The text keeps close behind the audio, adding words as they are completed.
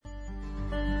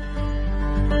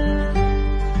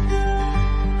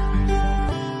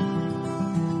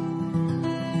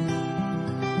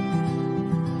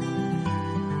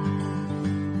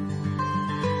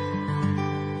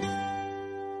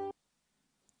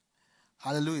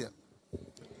Hallelujah.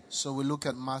 So we look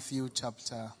at Matthew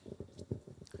chapter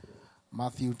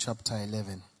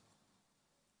 11.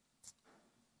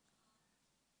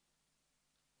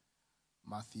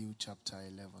 Matthew chapter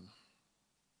 11.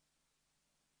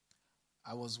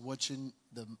 I was watching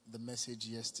the message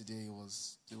yesterday. It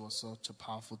was such a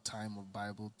powerful time of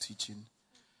Bible teaching.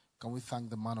 Can we thank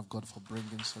the man of God for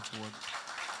bringing such word?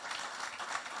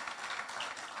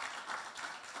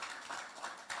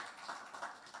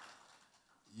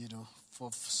 You know,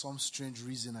 for some strange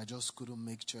reason, I just couldn't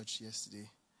make church yesterday.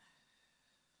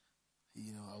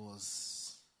 You know,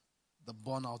 the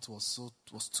burnout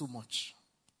was too much.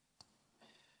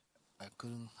 I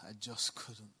just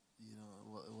couldn't. You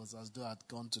know, it was as though I'd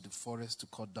gone to the forest to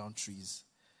cut down trees.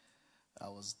 I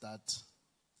was that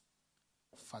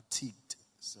fatigued.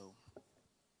 So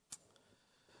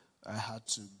I had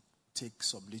to take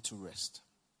some little rest.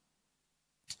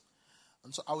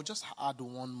 And so I will just add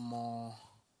one more,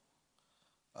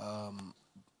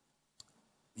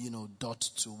 dot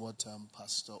to what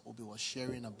Pastor Obi was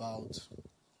sharing about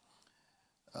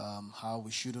how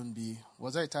we shouldn't be.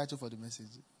 Was there a title for the message?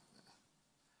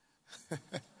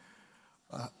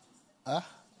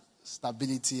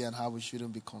 Stability and how we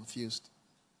shouldn't be confused.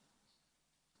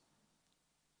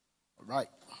 All right.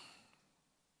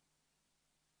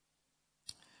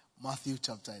 Matthew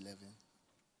chapter 11.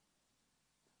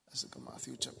 Let's look at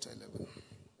Matthew chapter 11.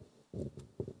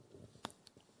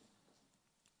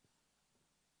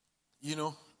 You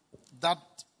know, that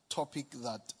topic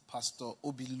that Pastor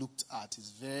Obi looked at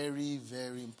is very,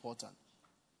 very important.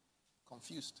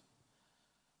 Confused.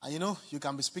 And you know, you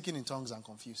can be speaking in tongues and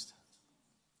confused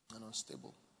and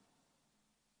unstable.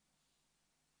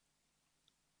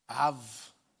 I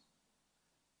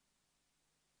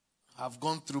have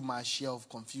gone through my share of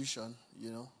confusion, you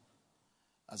know,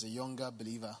 as a younger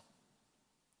believer.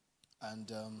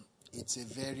 And it's a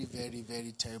very, very,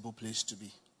 very terrible place to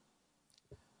be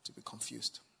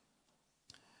confused.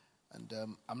 And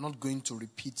I'm not going to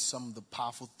repeat some of the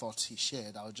powerful thoughts he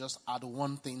shared. I'll just add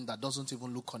one thing that doesn't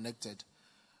even look connected,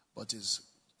 but is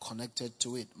connected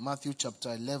to it. Matthew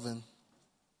chapter 11,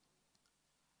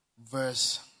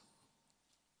 verse,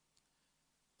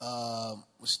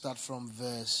 we start from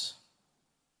verse,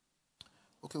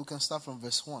 we can start from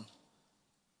verse 1.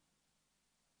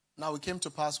 Now it came to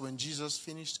pass when Jesus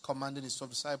finished commanding his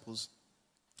 12 disciples,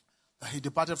 that he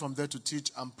departed from there to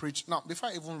teach and preach. Now, before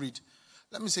I even read,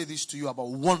 let me say this to you about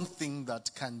one thing that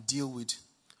can deal with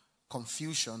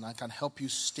confusion and can help you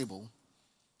stable.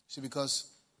 See, because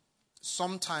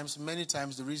many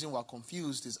times, the reason we're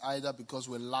confused is either because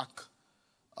we lack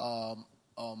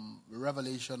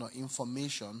revelation or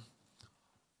information,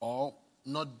 or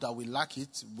not that we lack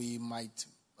it, we might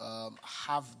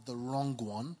have the wrong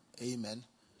one, amen,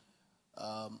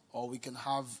 or we can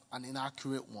have an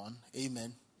inaccurate one,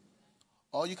 amen,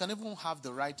 or you can even have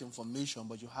the right information,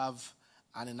 but you have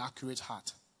an inaccurate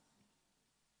heart.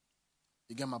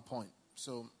 You get my point?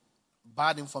 So,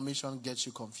 bad information gets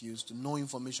you confused. No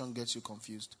information gets you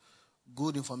confused.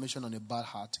 Good information on a bad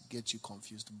heart gets you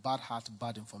confused. Bad heart,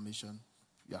 bad information,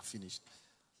 you are finished.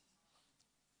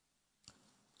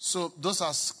 So those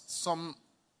are some,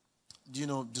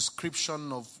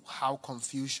 description of how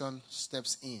confusion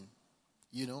steps in.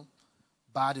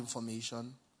 Bad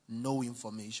information, no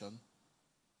information.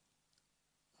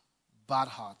 Bad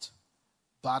heart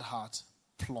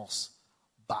plus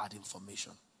bad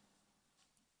information.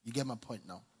 You get my point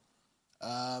now?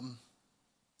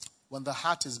 When the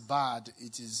heart is bad,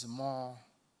 it's a more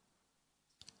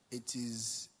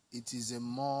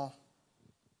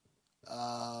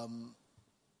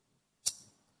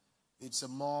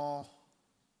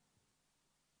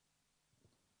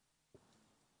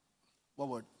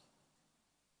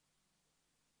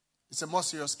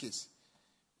serious case.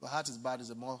 The heart is bad is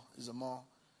a more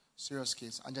serious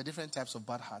case. And there are different types of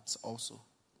bad hearts also,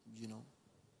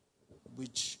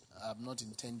 which I'm not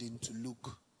intending to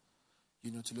look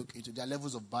into. There are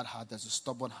levels of bad heart. There's a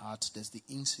stubborn heart. There's the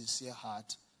insincere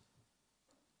heart.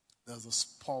 There's a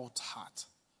spoiled heart.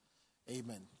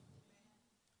 Amen.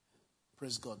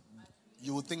 Praise God.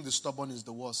 You would think the stubborn is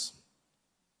the worst.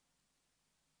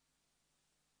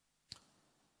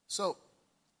 So,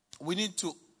 we need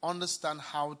to understand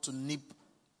how to nip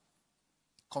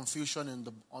confusion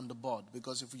on the bud.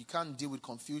 Because if you can't deal with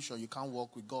confusion, you can't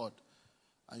walk with God.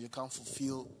 And you can't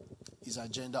fulfill his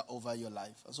agenda over your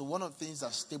life. And so one of the things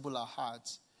that stable our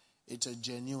hearts, it's a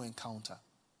genuine encounter.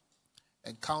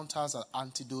 Encounters are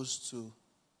antidotes to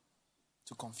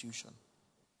confusion.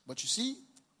 But you see,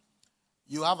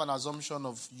 you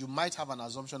might have an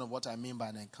assumption of what I mean by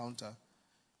an encounter.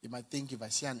 You might think if I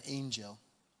see an angel,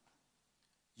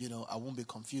 I won't be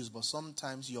confused. But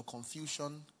sometimes your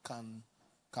confusion can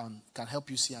help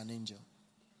you see an angel.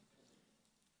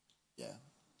 Yeah.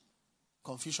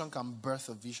 Confusion can birth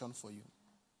a vision for you.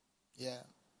 Yeah.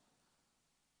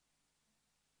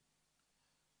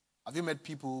 Have you met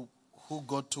people who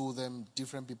God told them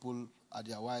different people are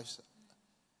their wives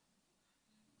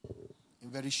in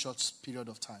a very short period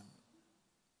of time?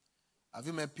 Have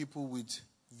you met people with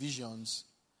visions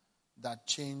that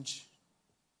change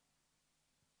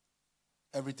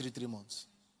every 3 months?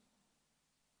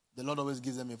 The Lord always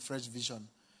gives them a fresh vision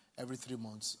every 3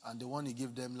 months, and the one He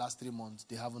gave them last 3 months,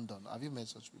 they haven't done. Have you met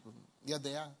such people? Yeah,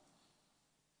 they are.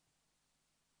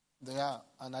 They are,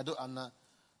 and I don't,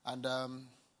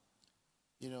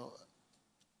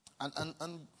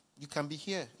 and you can be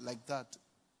here like that,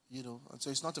 And so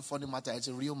it's not a funny matter; it's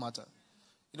a real matter.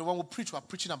 When we preach, we're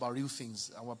preaching about real things,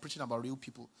 and we're preaching about real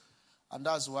people, and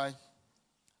that's why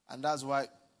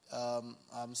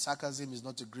sarcasm is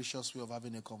not a gracious way of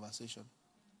having a conversation.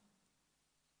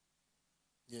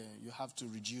 Yeah, you have to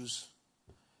reduce,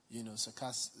 you're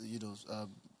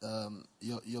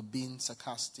being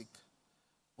sarcastic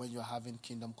when you're having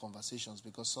kingdom conversations,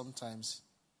 because sometimes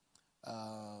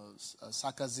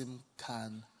sarcasm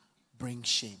can bring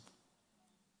shame.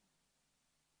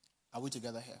 Are we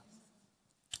together here?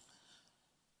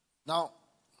 Now,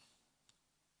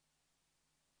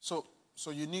 so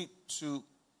you need to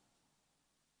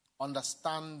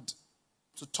understand,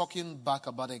 to talking back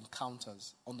about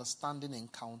encounters, understanding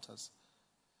encounters,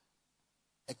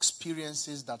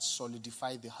 experiences that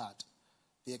solidify the heart.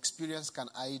 The experience can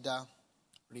either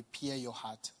repair your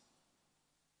heart,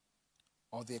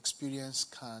 or the experience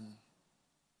can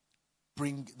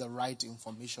bring the right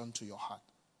information to your heart.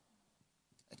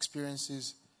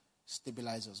 Experiences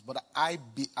stabilize us. But I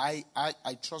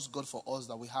trust God for us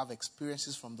that we have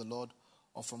experiences from the Lord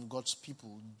or from God's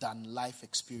people than life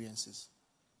experiences.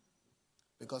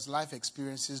 Because life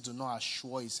experiences do not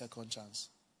assure a second chance.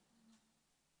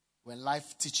 When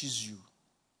life teaches you,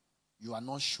 you are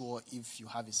not sure if you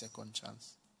have a second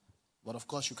chance. But of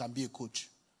course, you can be a coach.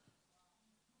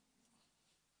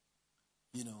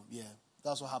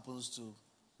 That's what happens to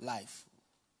life.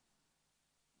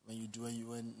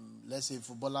 When let's say a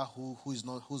footballer who's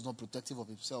not protective of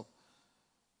himself,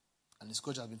 and his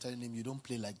coach has been telling him, you don't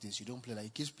play like this, you don't play like, he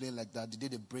keeps playing like that. The day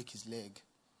they break his leg,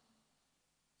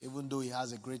 even though he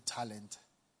has a great talent,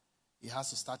 he has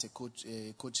to start a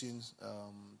coaching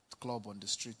club on the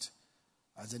street.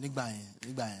 As a nigba,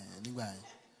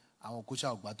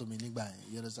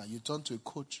 you understand? You turn to a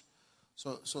coach.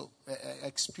 So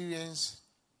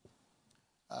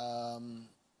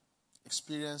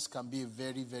experience can be a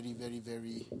very, very, very,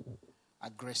 very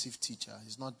aggressive teacher.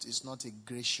 It's not a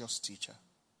gracious teacher.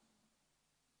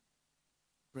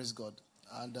 Praise God.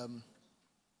 And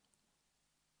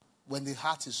when the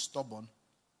heart is stubborn,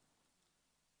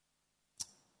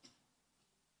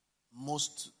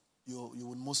 you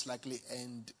will most likely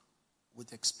end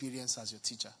with experience as your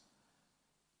teacher.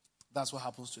 That's what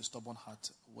happens to a stubborn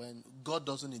heart. When God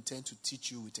doesn't intend to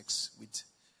teach you with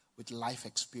life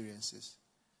experiences.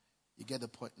 You get the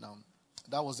point now.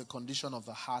 That was the condition of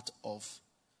the heart of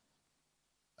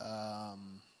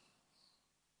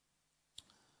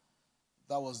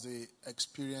that was the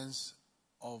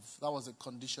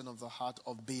condition of the heart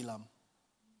of Balaam.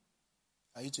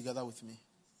 Are you together with me?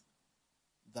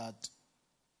 That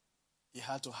he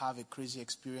had to have a crazy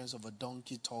experience of a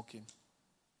donkey talking.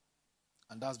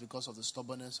 And that's because of the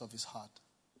stubbornness of his heart.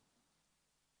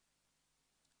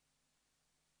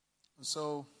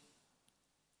 So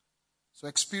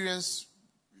experience,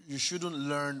 you shouldn't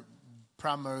learn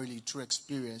primarily through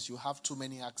experience. You have too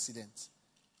many accidents.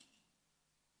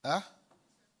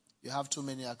 You have too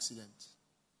many accidents.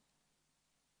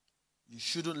 You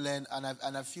shouldn't learn, and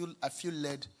I feel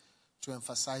led to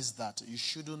emphasize that. You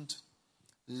shouldn't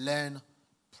learn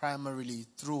primarily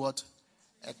through what?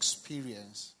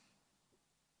 Experience.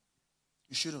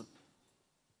 You shouldn't.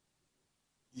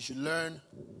 You should learn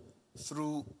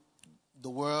through the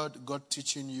word, God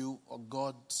teaching you, or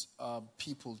God's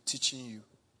people teaching you.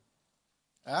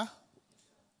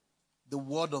 The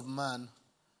word of man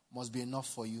must be enough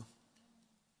for you.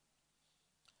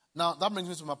 Now, that brings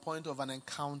me to my point of an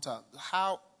encounter.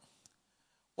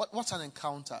 What's an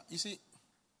encounter? You see,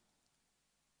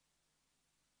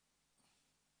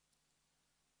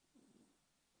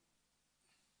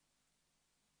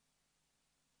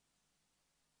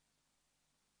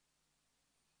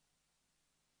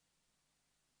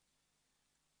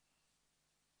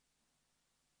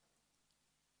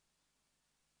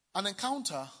 an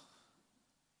encounter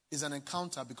is an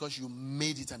encounter because you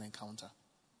made it an encounter.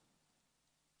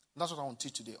 That's what I want to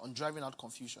teach today, on driving out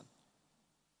confusion.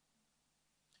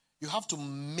 You have to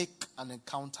make an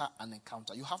encounter an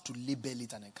encounter. You have to label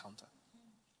it an encounter.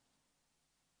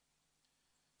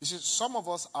 You see, some of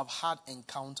us have had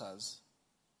encounters,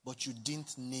 but you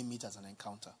didn't name it as an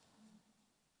encounter.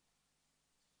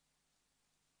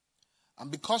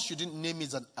 And because you didn't name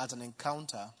it as an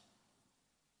encounter,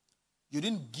 you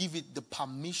didn't give it the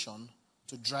permission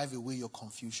to drive away your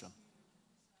confusion.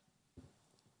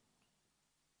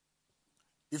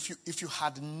 If you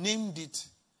had named it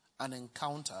an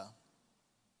encounter,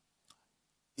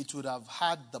 it would have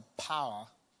had the power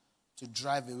to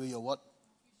drive away your what?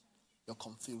 Your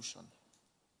confusion.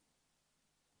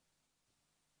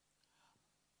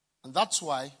 And that's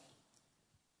why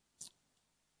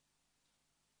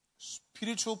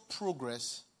spiritual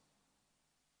progress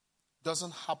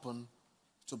doesn't happen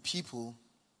to people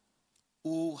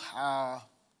who have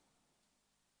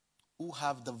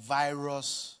the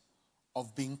virus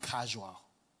of being casual.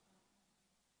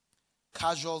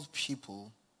 Casual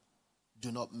people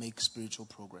do not make spiritual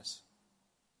progress.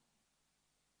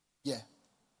 Yeah.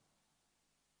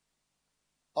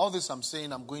 All this I'm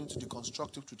saying, I'm going to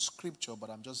deconstruct it with scripture, but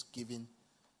I'm just giving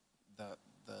the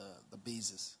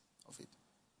basis of it.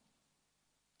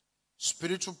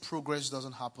 Spiritual progress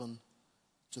doesn't happen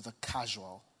to the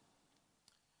casual.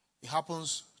 It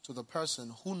happens to the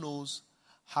person who knows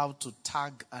how to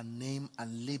tag and name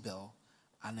and label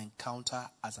an encounter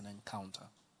as an encounter.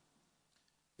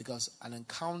 Because an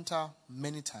encounter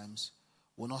many times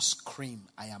will not scream,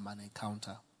 I am an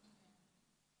encounter.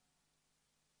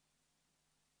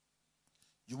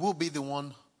 You will be the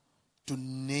one to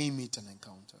name it an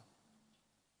encounter.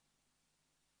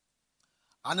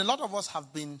 And a lot of us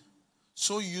have been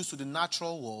so used to the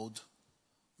natural world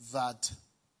that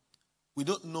we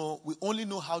only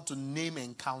know how to name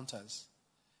encounters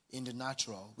in the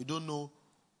natural. We don't know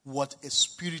what a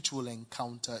spiritual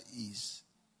encounter is.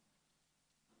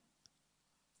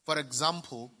 For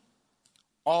example,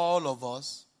 all of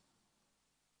us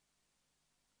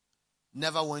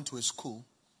never went to a school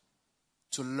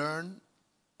to learn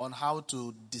on how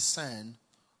to discern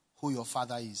who your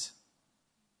father is.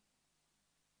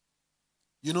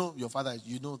 You know your father,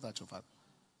 you know that your father,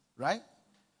 right?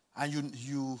 And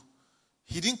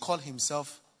he didn't call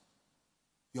himself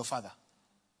your father.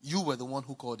 You were the one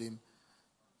who called him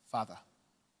father.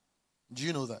 Do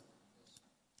you know that?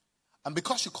 And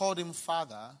because you called him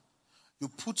father, you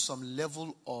put some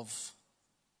level of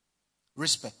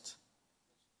respect.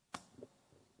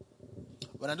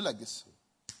 When I do like this,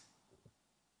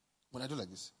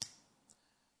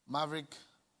 Maverick's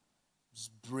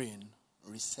brain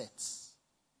resets.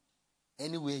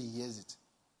 Anywhere he hears it.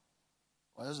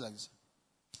 Or just like this.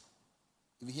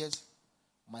 If he hears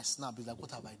my snap, he's like, what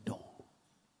have I done?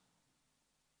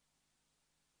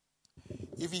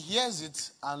 If he hears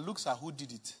it and looks at who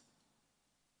did it,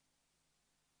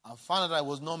 and found out that it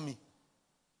was not me,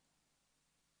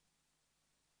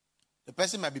 the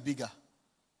person might be bigger.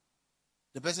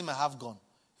 The person might have gone.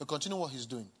 He'll continue what he's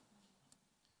doing.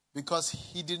 Because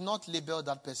he did not label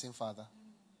that person father.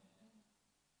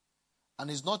 And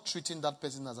he's not treating that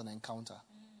person as an encounter.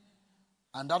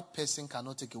 And that person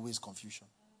cannot take away his confusion.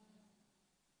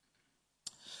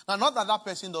 Now, not that that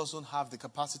person doesn't have the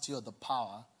capacity or the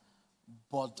power,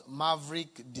 but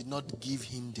Maverick did not give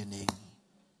him the name.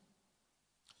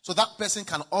 So that person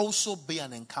can also be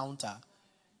an encounter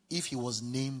if he was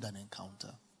named an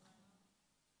encounter.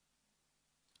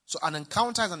 So an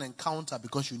encounter is an encounter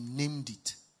because you named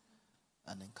it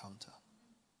an encounter.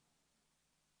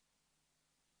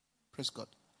 Praise God.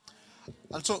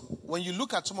 And so when you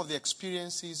look at some of the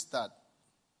experiences that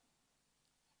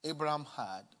Abraham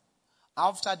had,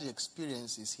 after the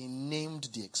experiences, he named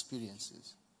the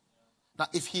experiences. Now,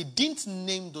 if he didn't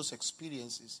name those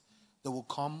experiences, they will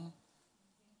come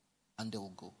and they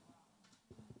will go.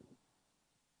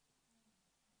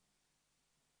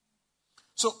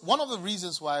 So one of the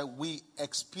reasons why we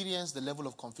experience the level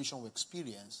of confusion we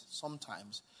experience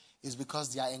sometimes is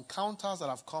because there are encounters that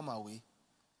have come our way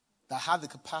that have the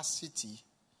capacity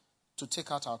to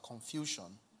take out our confusion,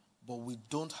 but we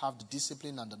don't have the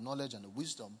discipline and the knowledge and the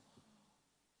wisdom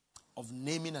of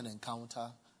naming an encounter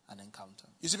an encounter.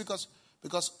 You see,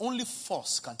 because only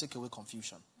force can take away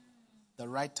confusion. The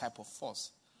right type of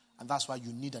force. And that's why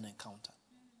you need an encounter.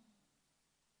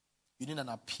 You need an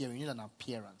appearance. You need an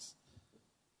appearance.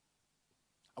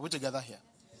 Are we together here?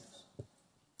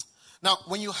 Now,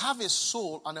 when you have a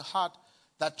soul and a heart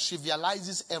that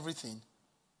trivializes everything,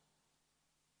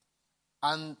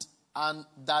 and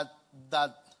that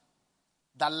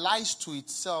lies to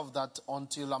itself that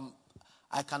until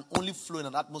I can only flow in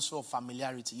an atmosphere of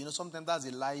familiarity. You know, sometimes that's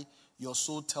a lie your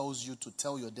soul tells you to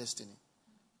tell your destiny.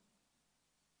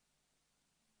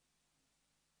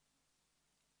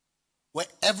 Where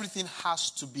everything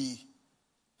has to be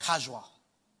casual.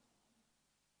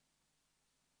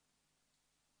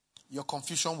 Your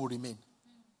confusion will remain.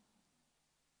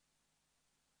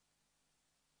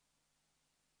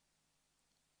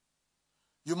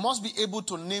 You must be able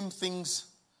to name things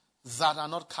that are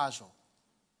not casual.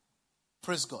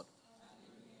 Praise God.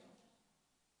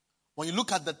 When you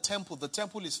look at the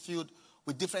temple is filled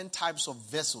with different types of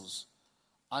vessels.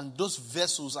 And those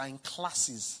vessels are in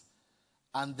classes.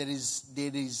 And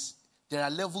there are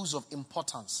levels of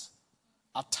importance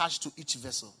attached to each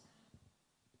vessel.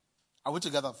 Are we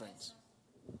together, friends?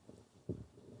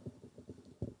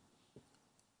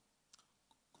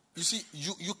 You see,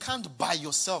 you can't by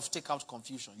yourself take out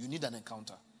confusion. You need an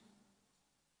encounter.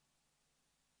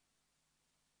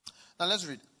 Now let's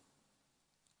read.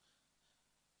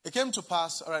 It came to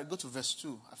pass, all right, go to verse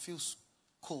 2. I feel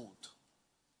cold.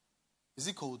 Is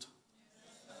it cold?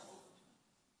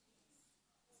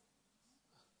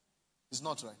 It's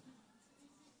not, right?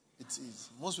 It is.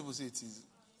 Most people say it is.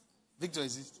 Victor,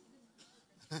 is it?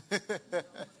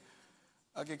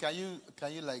 Okay,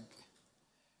 can you like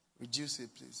reduce it,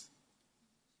 please?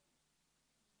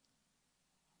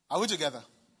 Are we together?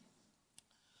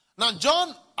 Now,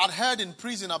 John had heard in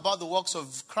prison about the works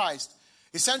of Christ.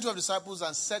 He sent 12 disciples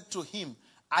and said to him,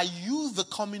 "Are you the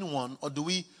coming one, or do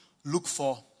we look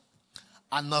for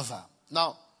another?"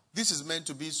 Now, this is meant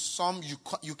to be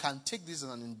you can take this as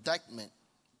an indictment.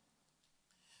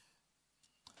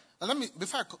 Now,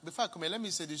 before I come here, let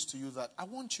me say this to you, that I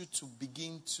want you to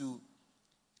begin to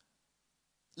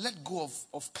let go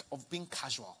of being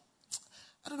casual.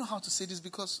 I don't know how to say this,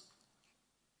 because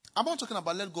I'm not talking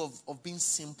about let go of being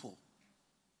simple.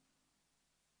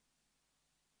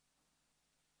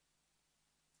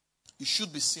 You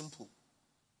should be simple.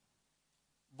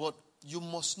 But you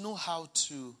must know how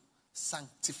to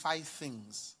sanctify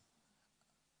things.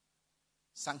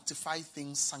 Sanctify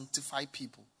things, sanctify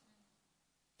people.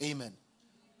 Amen.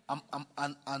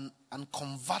 And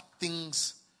convert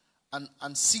things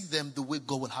and see them the way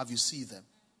God will have you see them.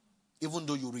 Even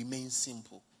though you remain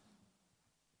simple.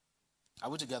 Are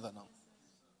we together now?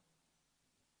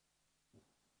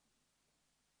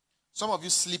 Some of you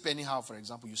sleep anyhow, for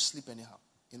example. You sleep anyhow.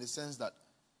 In the sense that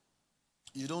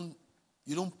you don't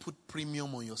put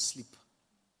premium on your sleep.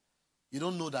 You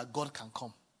don't know that God can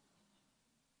come.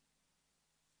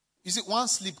 You see, one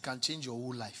sleep can change your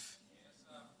whole life.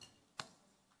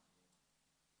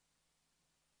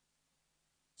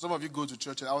 Some of you go to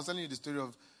church. I was telling you the story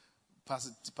of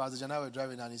Pastor Jan and I were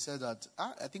driving, and he said that,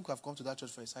 I think we have come to that church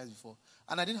for a service before.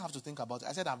 And I didn't have to think about it.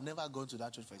 I said, I've never gone to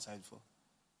that church for a service before.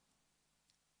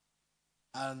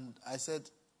 And I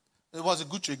said, it was a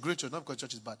good church, a great church, not because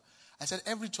church is bad. I said,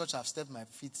 every church I've stepped my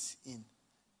feet in,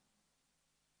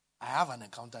 I have an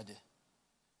encounter there.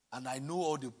 And I know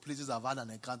all the places I've had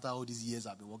an encounter all these years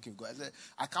I've been working with God. I said,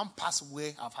 I can't pass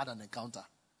where I've had an encounter.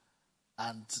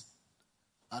 And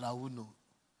I would know.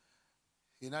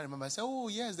 You know, I remember I said, "Oh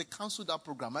yes, they cancelled that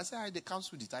program." I said, "They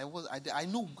cancelled it." I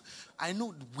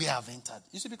know where I've entered.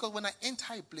 You see, because when I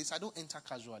enter a place, I don't enter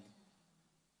casually.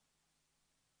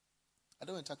 I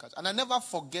don't enter casually, and I never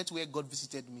forget where God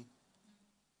visited me.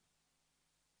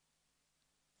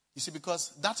 You see,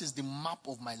 because that is the map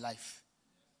of my life.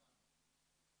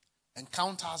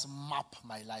 Encounters map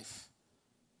my life.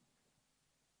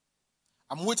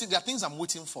 I'm waiting. There are things I'm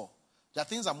waiting for. There are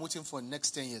things I'm waiting for in the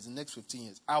next 10 years, in the next 15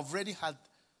 years. I've already had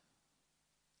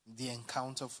the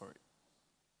encounter for it.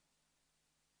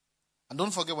 And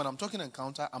don't forget, when I'm talking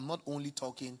encounter, I'm not only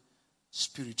talking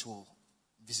spiritual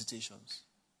visitations.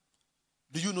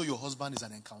 Do you know your husband is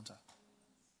an encounter?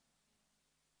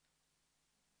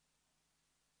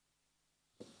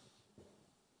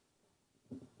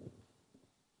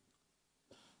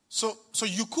 So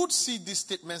you could see these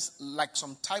statements like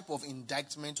some type of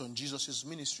indictment on Jesus'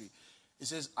 ministry. It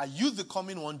says, "Are you the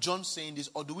coming one?" John saying this,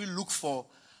 or do we look for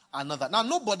another? Now,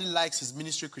 nobody likes his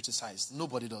ministry criticized.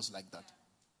 Nobody does like that.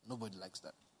 Nobody likes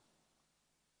that.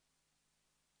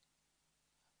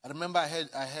 I remember I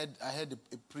heard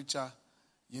a preacher,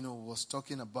 was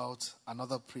talking about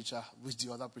another preacher, which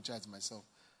the other preacher is myself.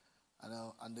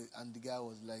 And the guy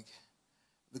was like,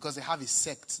 because they have a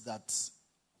sect that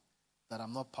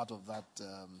I'm not part of that,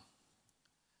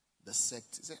 the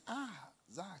sect. He said,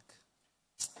 Zach,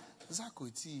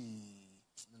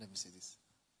 let me say this.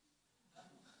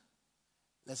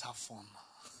 Let's have fun.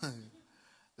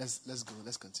 let's go.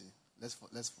 Let's continue. Let's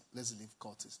leave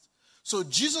cultists. So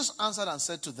Jesus answered and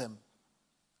said to them,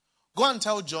 Go and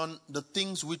tell John the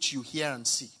things which you hear and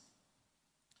see.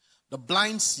 The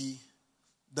blind see,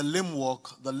 the lame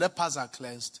walk, the lepers are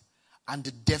cleansed, and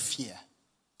the deaf hear.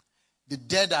 The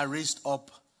dead are raised up,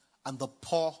 and the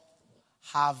poor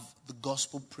have the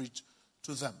gospel preached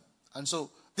to them. And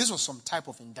so this was some type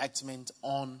of indictment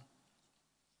on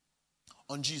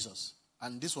Jesus.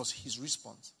 And this was his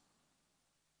response.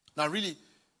 Now really,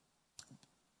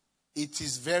 it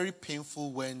is very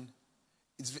painful when,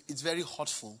 it's very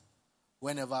hurtful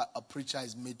whenever a preacher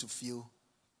is made to feel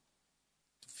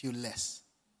less.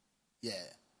 Yeah.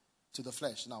 To the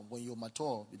flesh. Now, when you're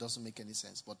mature, it doesn't make any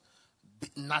sense. But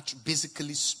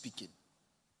basically speaking,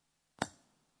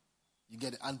 you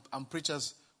get it. And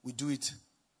preachers, we do it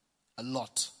a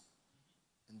lot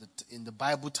in the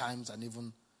Bible times and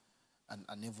even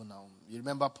now. You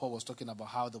remember Paul was talking about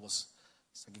how there was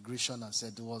segregation and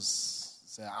said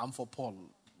I'm for Paul.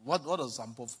 What does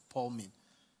I'm for Paul mean?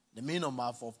 The meaning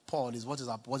of Paul is what is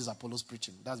Apollos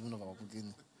preaching? That's the meaning of our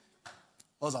beginning.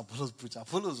 What was Apollos preaching?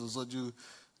 Apollos also do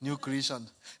new creation.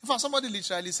 In fact, somebody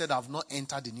literally said, I've not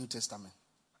entered the New Testament.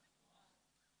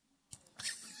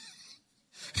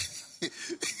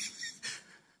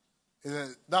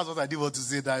 That's what I did want to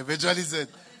say. That I eventually said,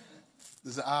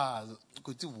 they said,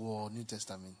 go to war, New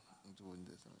Testament.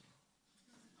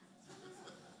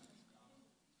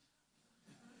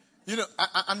 You know,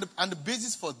 and the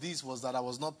basis for this was that I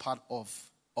was not part of,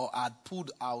 or I had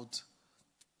pulled out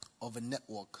of a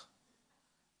network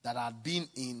that I had been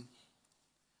in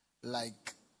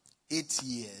like 8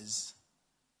 years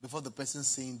before the person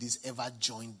saying this ever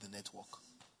joined the network.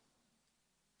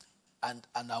 And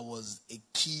I was a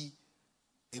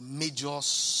major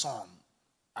son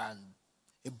and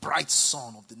a bright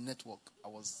son of the network. I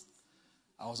was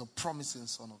a promising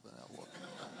son of the network.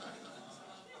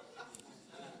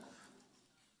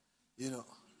 You know.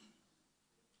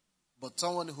 But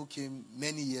someone who came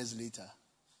many years later,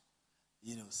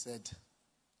 you know, said,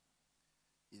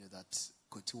 you know, that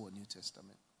go to a New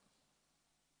Testament.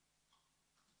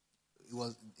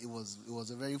 It was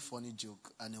a very funny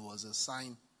joke, and it was a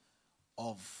sign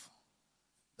of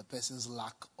the person's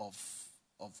lack of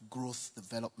growth,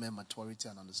 development, maturity,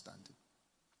 and understanding.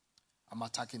 I'm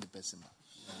attacking the person.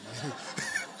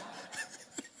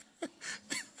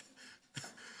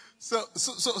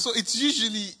 So it's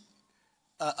usually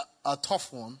a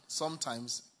tough one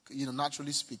sometimes, you know,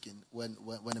 naturally speaking, when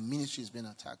a ministry is being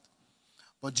attacked.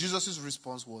 But Jesus'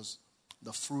 response was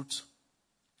the fruit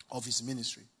of his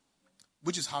ministry,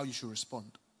 which is how you should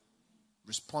respond.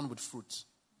 Respond with fruit.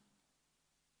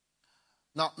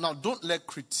 Now, don't let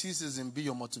criticism be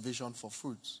your motivation for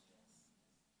fruit.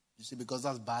 You see, because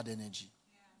that's bad energy.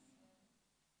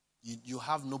 You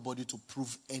have nobody to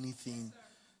prove anything.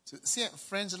 See,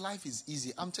 friends, life is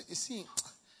easy.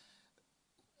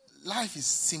 Life is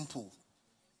simple.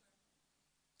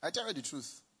 I tell you the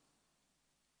truth.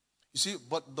 You see,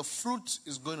 but the fruit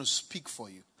is going to speak for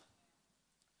you.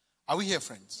 Are we here,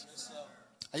 friends? Yes, sir.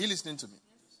 Are you listening to me?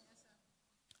 Yes, sir.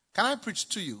 Can I preach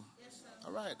to you? Yes, sir.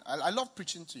 All right. I love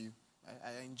preaching to you.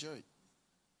 I enjoy it.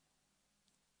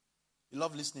 You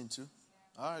love listening to?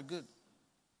 All right, good.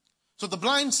 So the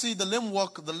blind see, the lame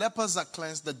walk, the lepers are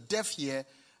cleansed, the deaf hear,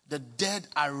 the dead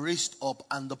are raised up,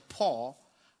 and the poor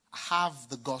have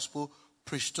the gospel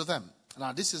preached to them.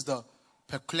 Now, this is the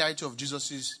peculiarity of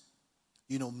Jesus'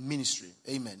 ministry.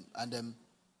 Amen. And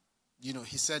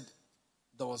he said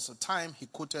there was a time he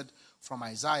quoted from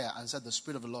Isaiah and said, the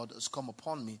Spirit of the Lord has come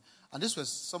upon me. And this was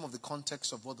some of the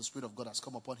context of what the Spirit of God has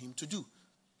come upon him to do.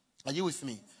 Are you with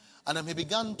me? And then he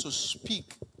began to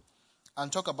speak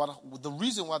and talk about the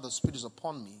reason why the Spirit is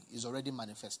upon me is already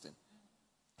manifesting.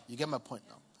 You get my point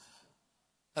now?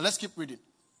 And let's keep reading.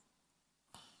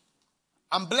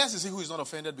 And blessed is he who is not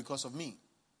offended because of me.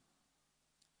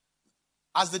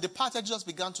 As they departed, Jesus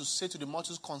began to say to the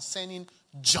multitudes concerning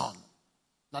John.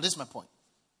 Now, this is my point.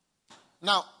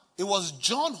 Now, it was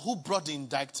John who brought the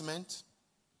indictment.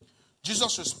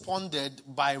 Jesus responded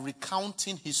by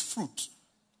recounting his fruit.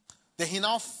 Then he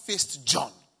now faced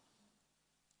John.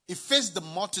 He faced the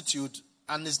multitude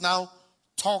and is now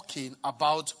talking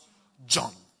about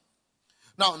John.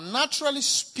 Now, naturally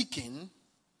speaking,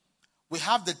 we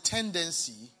have the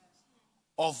tendency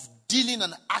of dealing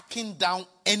and hacking down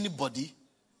anybody,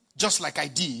 just like I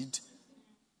did.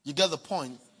 You get the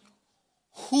point?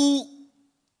 Who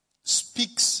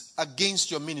speaks against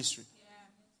your ministry?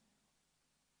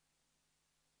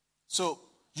 So,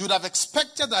 you would have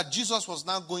expected that Jesus was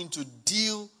now going to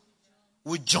deal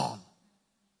with John.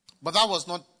 But that was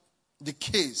not the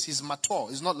case. He's mature.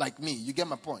 He's not like me. You get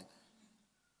my point?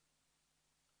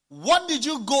 What did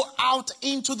you go out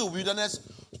into the wilderness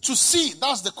to see?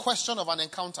 That's the question of an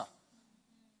encounter.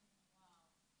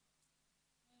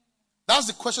 That's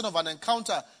the question of an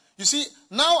encounter. You see,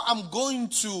 now I'm going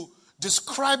to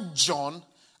describe John.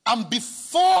 And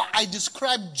before I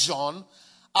describe John,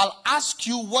 I'll ask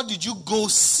you, what did you go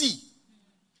see?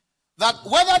 That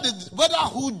whether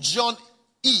who John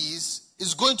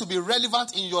is going to be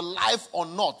relevant in your life or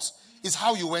not is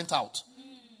how you went out.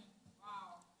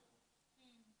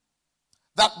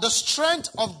 That the strength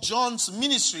of John's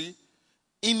ministry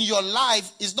in your life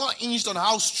is not hinged on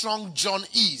how strong John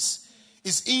is.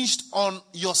 It's hinged on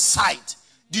your sight.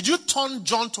 Did you turn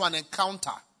John to an encounter?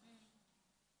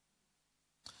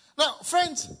 Now,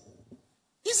 friends,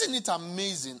 isn't it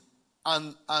amazing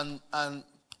and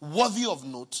worthy of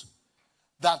note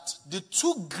that the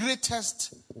two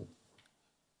greatest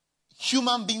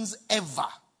human beings ever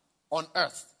on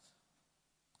earth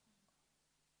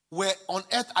were on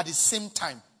earth at the same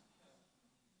time?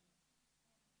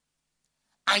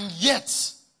 And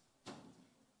yet,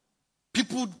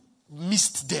 people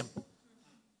missed them.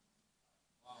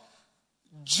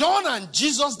 John and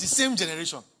Jesus, the same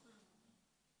generation.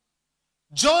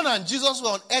 John and Jesus were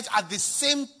on earth at the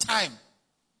same time.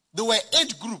 They were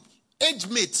age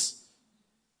mates.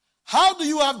 How do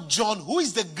you have John, who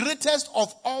is the greatest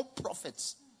of all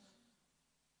prophets?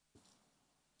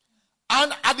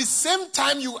 And at the same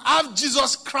time, you have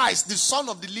Jesus Christ, the Son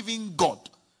of the living God.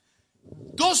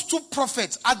 Those two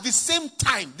prophets at the same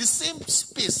time, the same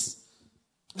space,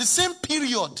 the same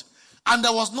period. And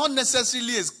there was not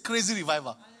necessarily a crazy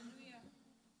revival. Hallelujah.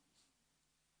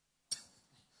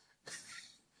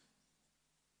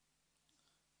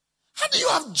 How do you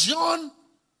have John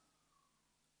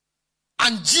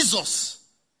and Jesus?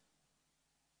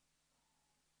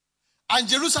 And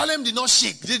Jerusalem did not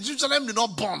shake. Jerusalem did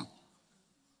not burn.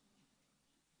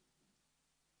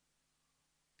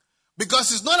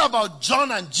 Because it's not about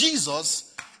John and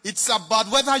Jesus. It's about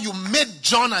whether you made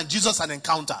John and Jesus an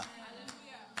encounter.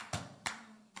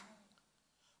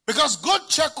 Because go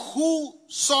check who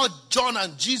saw John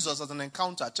and Jesus as an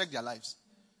encounter. Check their lives.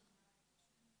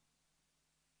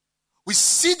 We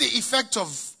see the effect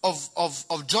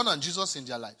of John and Jesus in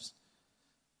their lives.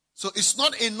 So it's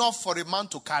not enough for a man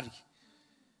to carry.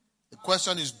 The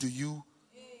question is, do you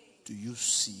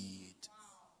see it?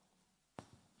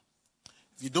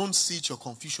 If you don't see it, your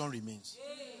confusion remains.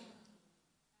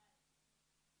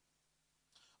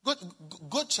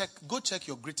 Go check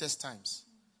your greatest times.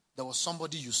 There was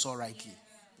somebody you saw rightly.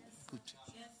 Good.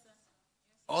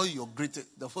 All your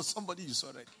greatest, there was somebody you saw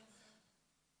rightly.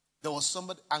 There was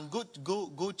somebody, and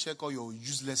go check all your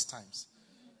useless times.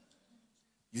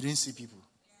 You didn't see people.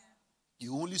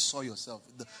 You only saw yourself.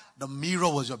 The mirror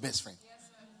was your best friend.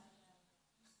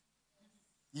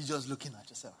 You're just looking at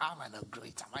yourself. Am I not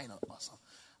great? Am I not awesome?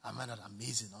 Am I not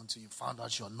amazing? Until you found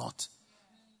out you're not.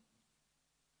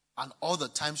 And all the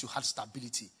times you had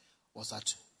stability was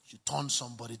that you turned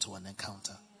somebody to an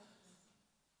encounter.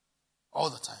 All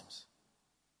the times.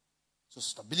 So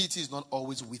stability is not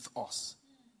always with us.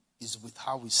 It's with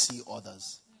how we see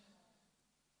others.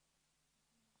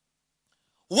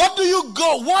 What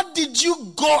did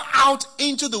you go out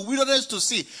into the wilderness to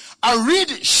see? A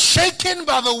reed shaken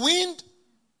by the wind?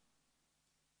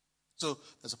 So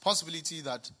there's a possibility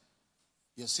that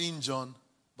you're seeing John,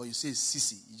 but you see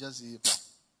Sissy. You just see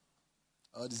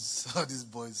all these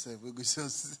boys say, we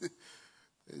just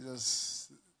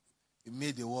he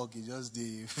made the walk, he just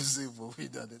did for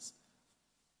wilderness.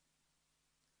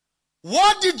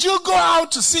 What did you go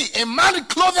out to see? A man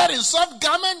clothed in soft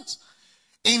garments?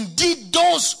 Indeed,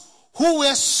 those who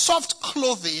wear soft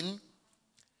clothing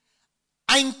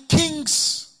are in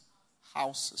kings'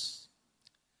 houses.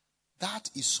 That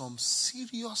is some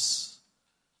serious,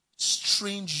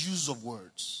 strange use of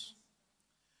words.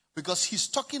 Because he's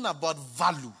talking about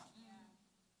value.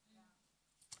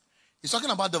 He's talking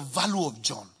about the value of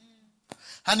John.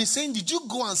 And he's saying, did you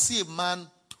go and see a man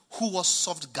who wore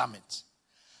soft garments?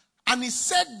 And he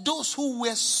said, those who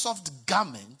wear soft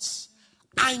garments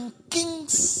are in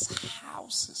kings'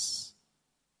 houses.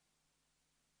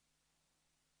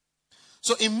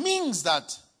 So it means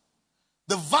that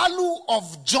the value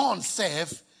of John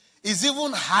self is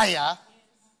even higher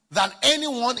than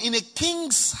anyone in a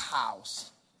king's house.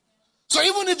 So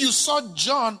even if you saw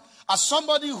John as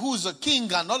somebody who's a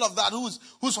king and all of that,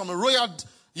 who's from a royal,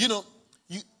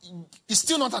 it's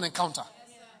still not an encounter.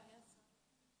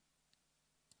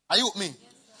 Are you with me?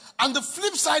 And the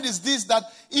flip side is this, that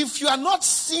if you are not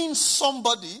seeing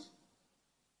somebody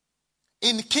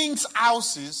in king's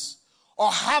houses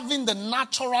or having the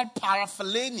natural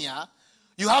paraphernalia,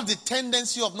 you have the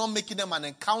tendency of not making them an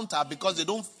encounter because they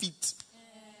don't fit.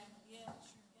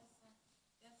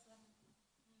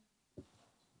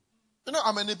 You know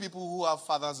how many people who have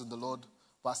fathers in the Lord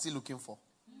but are still looking for.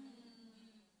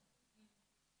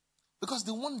 Because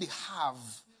the one they have,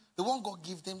 the one God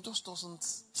gave them, just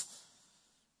doesn't.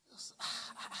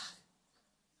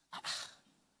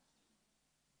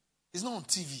 It's not on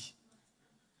TV.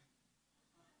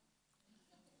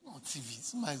 Not on TV.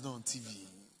 Somebody's not on TV.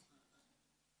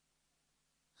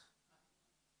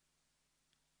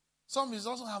 Some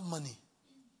doesn't have money.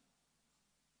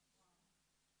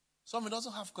 Some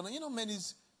doesn't have connection. You know, many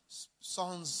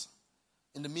sons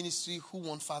in the ministry who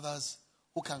want fathers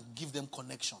who can give them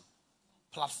connection,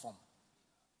 platform.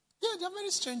 Yeah, there are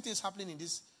very strange things happening in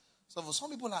this. So for some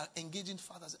people are engaging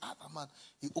fathers. Man,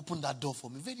 he opened that door for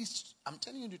me. I'm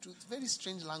telling you the truth, very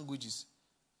strange languages.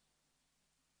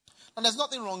 And there's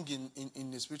nothing wrong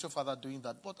in a spiritual father doing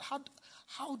that. But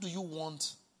how do you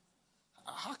want,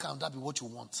 how can that be what you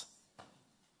want?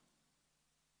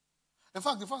 In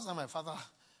fact, the first time my father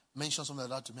mentioned something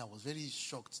like that to me, I was very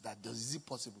shocked that is it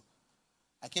possible?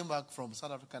 I came back from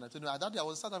South Africa and I told him, Daddy, I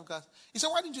was in South Africa. He said,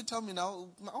 why didn't you tell me now?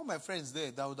 All my friends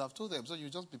there, that would have told them. So you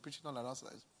just be preaching all around.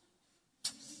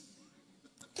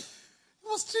 It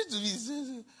was strange to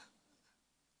me.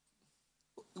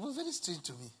 It was very strange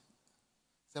to me.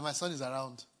 He said, my son is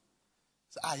around.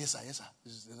 I said, yes, sir, yes, sir.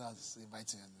 I just invite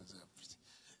him. I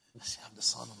said, I'm the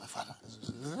son of my father.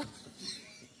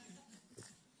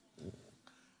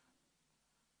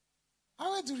 I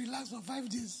went to relax for 5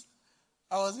 days.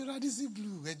 I was in Radisson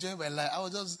Blue, enjoying my life. I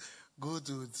would just go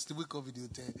to wake up in the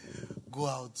hotel, go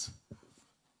out,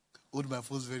 hold my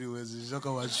phone very well, so just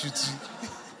come and shoot you.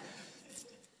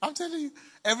 I'm telling you,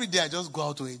 every day I just go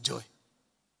out to enjoy.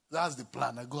 That's the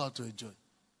plan. I go out to enjoy.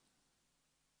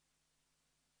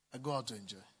 I go out to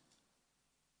enjoy.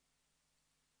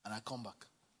 And I come back.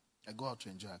 I go out to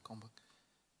enjoy, I come back.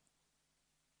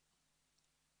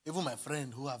 Even my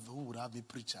friend who would have me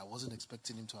preach, I wasn't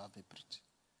expecting him to have me preach.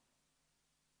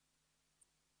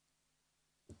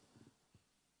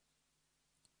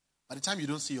 By the time you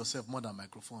don't see yourself more than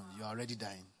microphone, you're already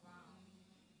dying.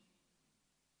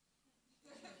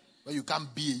 But you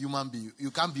can't be a human being.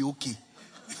 You can't be okay.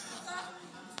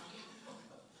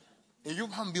 A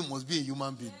human being must be a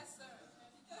human being.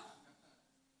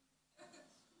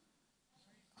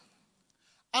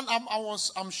 And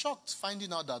I'm shocked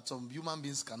finding out that some human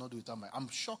beings cannot do it. I'm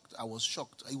shocked. I was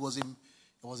shocked. It was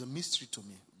a mystery to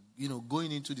me. You know,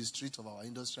 going into the streets of our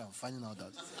industry and finding out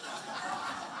that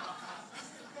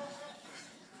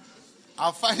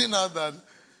I'm finding out that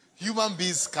human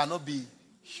beings cannot be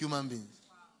human beings.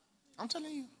 I'm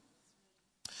telling you.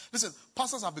 Listen,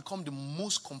 pastors have become the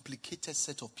most complicated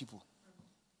set of people.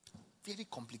 Very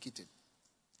complicated.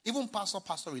 Even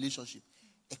pastor-pastor relationship,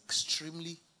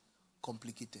 extremely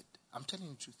complicated. I'm telling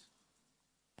you the truth.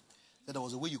 That there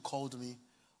was a way you called me.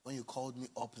 When you called me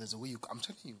up, there's a way I'm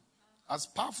telling you. As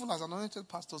powerful as anointed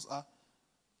pastors are,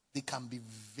 they can be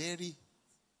very,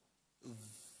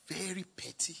 very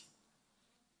petty.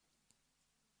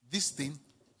 This thing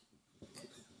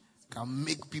can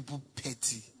make people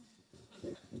petty.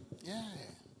 Yeah.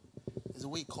 There's a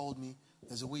way he called me.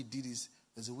 There's a way he did this.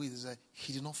 There's a way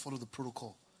he did not follow the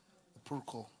protocol. The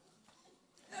protocol.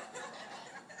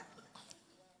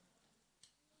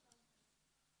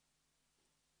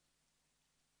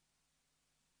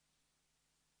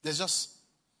 There's just,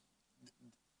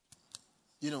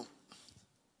 you know,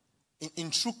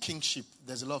 in true kingship,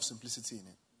 there's a lot of simplicity in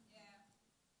it.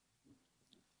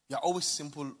 You're always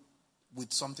simple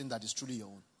with something that is truly your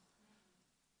own.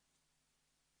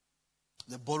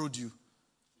 They borrowed you.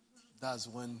 That's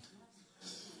when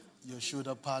your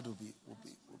shoulder pad will be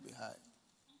high.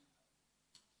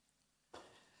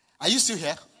 Are you still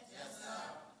here? Yes, sir.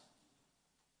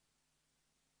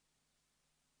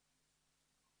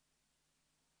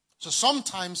 So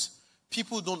sometimes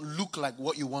people don't look like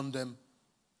what you want them,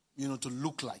 to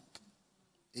look like.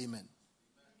 Amen.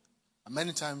 And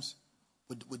many times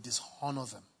we dishonor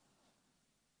them.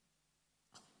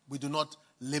 We do not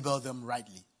label them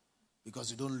rightly because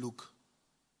they don't look,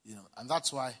 and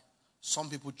that's why some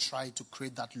people try to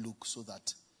create that look so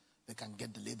that they can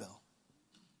get the label.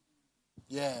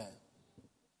 Yeah.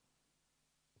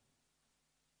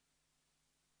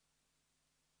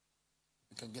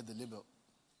 You can get the label.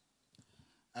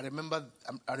 I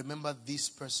remember this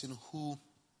person who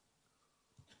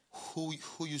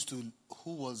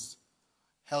was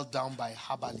held down by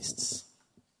herbalists.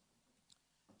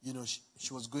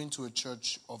 She was going to a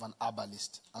church of an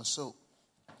herbalist. And so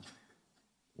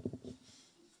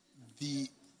the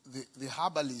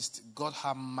herbalist got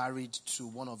her married to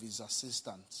one of his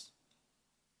assistants.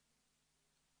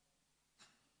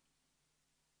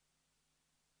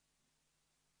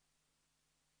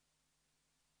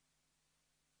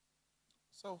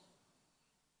 So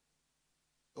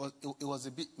It was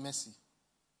a bit messy.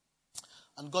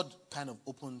 And God kind of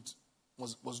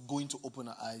was going to open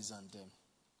her eyes and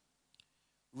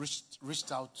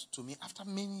reached out to me after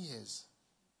many years,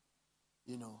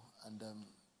 and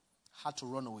had to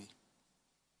run away,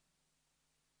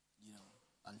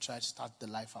 and try to start the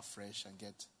life afresh and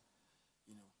get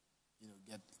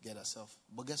herself.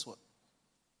 But guess what?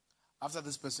 After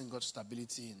this person got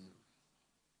stability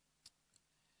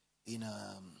in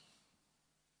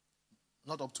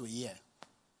not up to a year,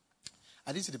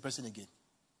 I didn't see the person again.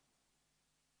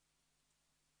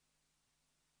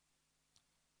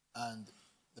 And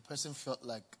the person felt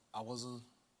like I wasn't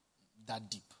that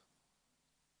deep.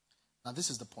 Now, this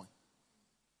is the point.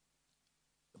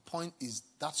 The point is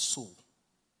that soul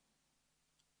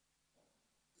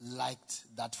liked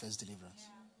that first deliverance.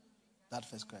 That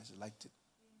first Christ, liked it.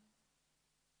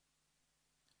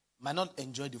 Might not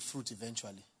enjoy the fruit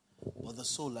eventually, but the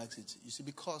soul likes it. You see,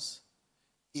 because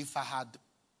if I had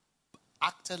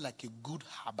acted like a good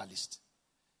herbalist,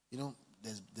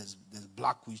 there's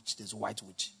black witch, there's white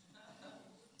witch.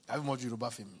 I have more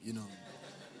Yoruba film,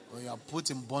 when you are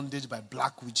put in bondage by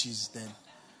black witches,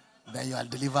 then you are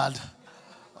delivered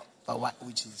by white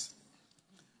witches.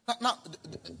 Now,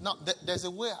 there's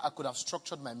a way I could have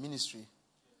structured my ministry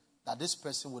that this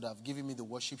person would have given me the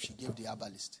worship she gave the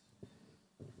herbalist.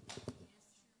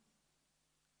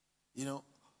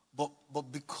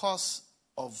 But because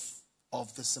of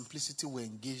the simplicity we're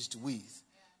engaged with,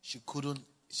 she couldn't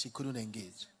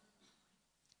engage.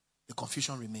 The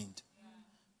confusion remained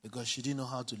because she didn't know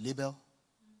how to label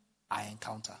I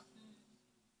encounter.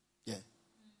 Yeah.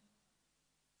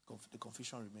 The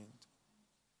confusion remained.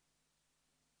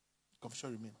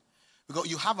 Confusion remained. Because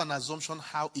you have an assumption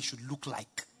how it should look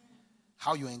like.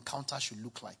 How your encounter should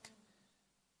look like.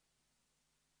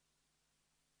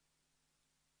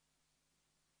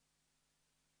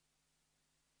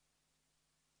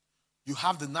 You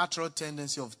have the natural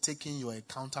tendency of taking your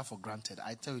encounter for granted.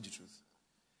 I tell you the truth.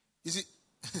 You see,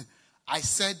 I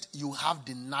said you have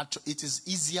the natural. It is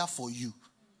easier for you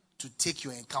to take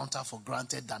your encounter for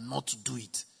granted than not to do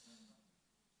it.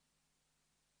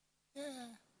 Yeah.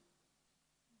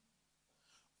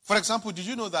 For example, did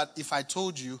you know that if I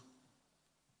told you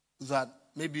that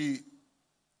maybe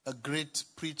a great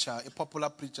preacher, a popular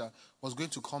preacher, was going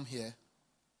to come here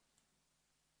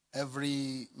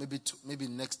maybe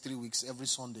next 3 weeks, every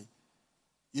Sunday,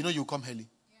 you come early.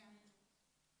 Yeah.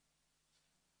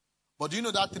 But do you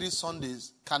know that 3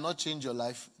 Sundays cannot change your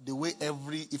life the way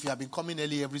if you have been coming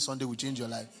early every Sunday will change your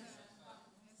life?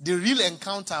 The real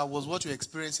encounter was what you're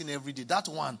experiencing every day. That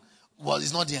one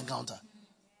is not the encounter.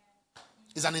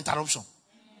 It's an interruption.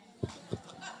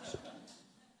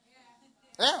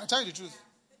 Yeah, I tell you the truth.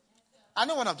 I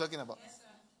know what I'm talking about.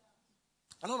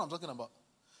 I know what I'm talking about.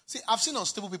 See, I've seen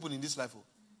unstable people in this life.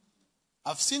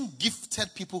 I've seen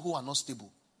gifted people who are not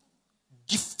stable.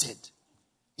 Gifted.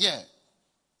 Yeah.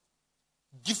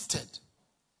 Gifted.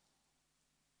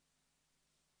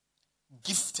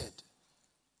 Gifted.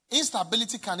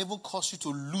 Instability can even cause you to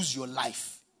lose your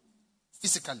life.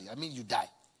 Physically. I mean, you die.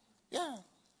 Yeah.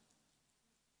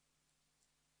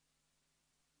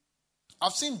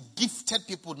 I've seen gifted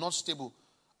people not stable.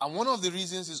 And one of the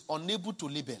reasons is unable to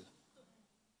label.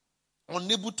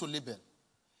 Unable to label.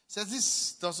 Says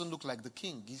this doesn't look like the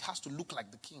king. It has to look like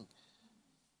the king.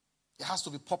 It has to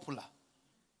be popular.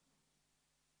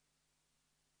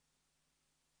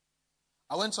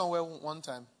 I went somewhere one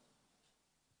time.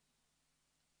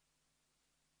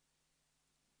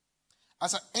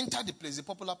 As I entered the place, a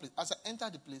popular place, as I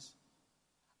entered the place,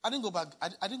 I didn't go back.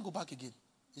 I didn't go back again.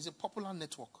 It's a popular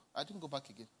network. I didn't go back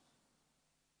again.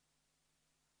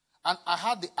 And I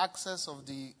had access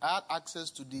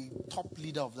to the top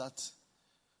leader of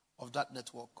that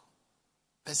network.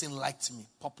 Person liked me,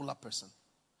 popular person.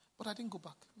 But I didn't go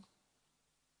back.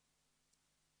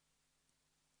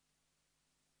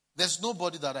 There's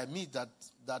nobody that I meet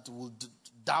that would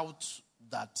doubt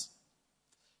that.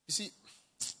 You see,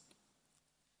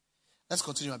 let's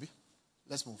continue, Abi.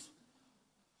 Let's move.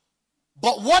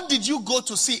 But what did you go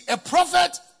to see? A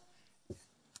prophet?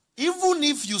 Even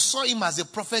if you saw him as a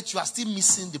prophet, you are still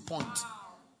missing the point.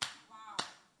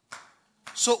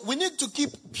 So we need to keep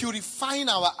purifying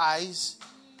our eyes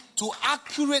to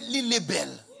accurately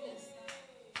label.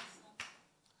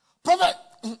 Prophet,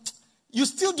 you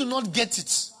still do not get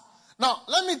it. Now,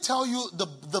 let me tell you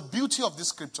the beauty of this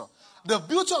scripture. The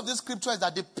beauty of this scripture is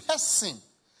that the person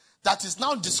that is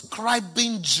now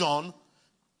describing John,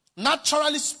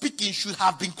 naturally speaking, should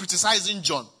have been criticizing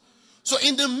John. So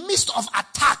in the midst of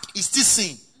attack, he's still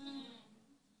saying.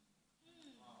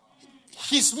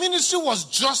 His ministry was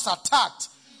just attacked.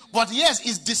 But yes,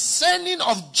 his discerning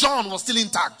of John was still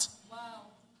intact. Wow.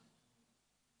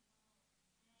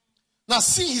 Now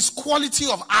see his quality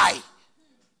of eye.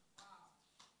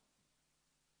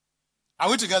 Are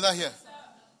we together here?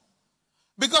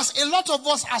 Because a lot of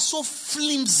us are so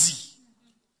flimsy.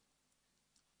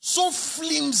 So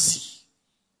flimsy.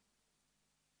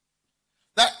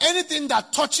 That anything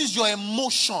that touches your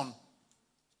emotion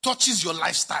touches your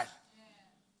lifestyle.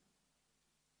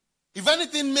 If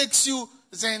anything makes you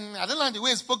saying, I don't like the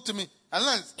way he spoke to me. I don't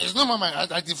like, it's not my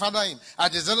mind. I defender him.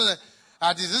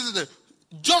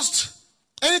 Just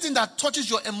anything that touches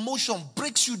your emotion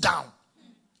breaks you down.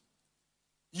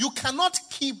 You cannot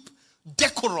keep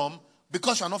decorum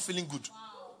because you are not feeling good. Wow.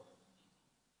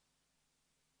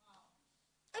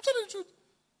 I'm telling you the truth.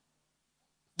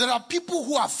 There are people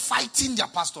who are fighting their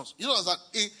pastors. You know that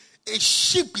a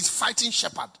sheep is fighting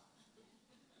shepherd.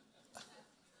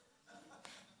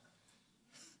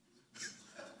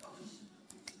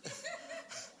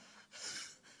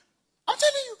 I'm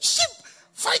telling you, sheep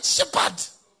fight shepherd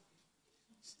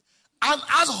and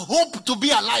has hope to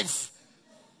be alive.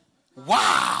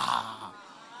 Wow.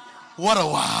 What a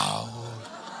wow.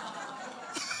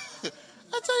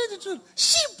 I tell you the truth.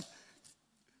 Sheep.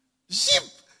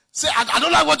 Say, I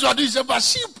don't like what you are doing, shepherd.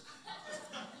 Sheep.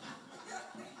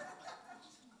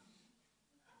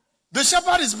 The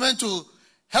shepherd is meant to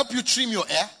help you trim your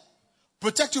hair,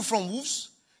 protect you from wolves,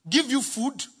 give you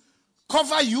food,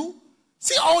 cover you.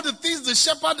 See all the things the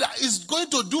shepherd is going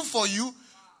to do for you.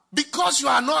 Because you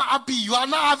are not happy, you are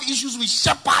not have issues with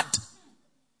shepherd.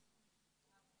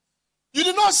 You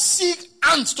do not seek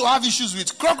ants to have issues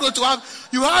with, cockroach to have.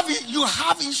 You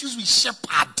have issues with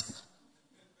shepherd.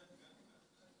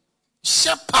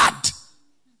 Shepherd.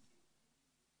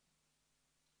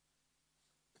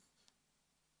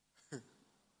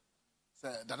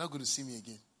 They're not going to see me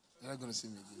again. They're not going to see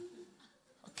me again.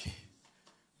 Okay.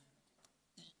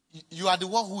 You are the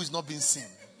one who is not being seen.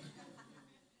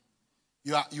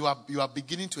 You are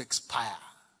beginning to expire.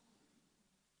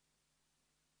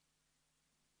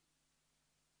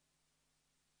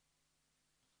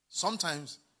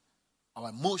 Sometimes our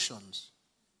emotions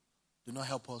do not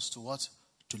help us to what?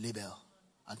 To label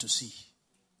and to see.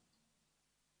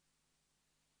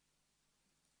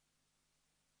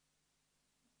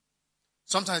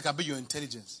 Sometimes it can be your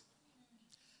intelligence.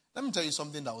 Let me tell you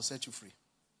something that will set you free.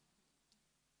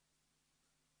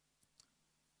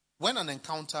 When an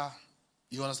encounter,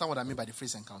 you understand what I mean by the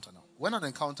phrase encounter now. When an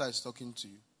encounter is talking to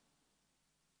you,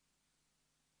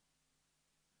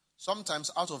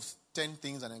 sometimes out of 10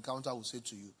 things an encounter will say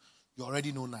to you, you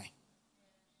already know 9.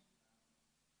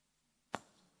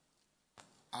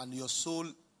 And your soul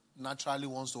naturally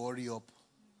wants to hurry up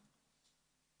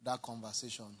that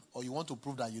conversation. Or you want to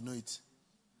prove that you know it.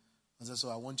 And say, so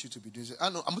I want you to be doing it.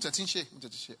 No, I'm going to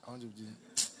I want you to do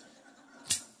it.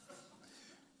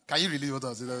 Can you really what I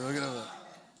was saying?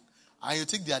 And you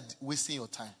think they are wasting your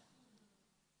time.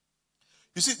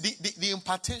 You see, the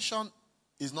impartation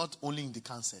is not only in the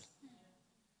counsel.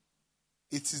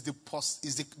 It is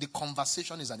the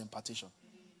conversation is an impartation.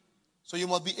 So you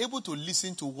must be able to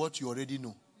listen to what you already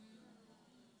know.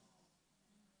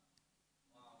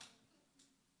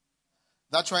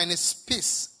 That you are in a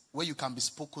space where you can be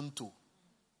spoken to.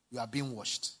 You are being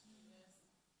washed.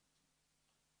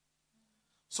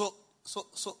 So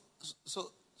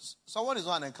someone is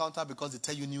on an encounter because they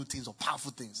tell you new things or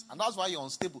powerful things. And that's why you're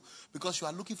unstable. Because you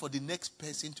are looking for the next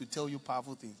person to tell you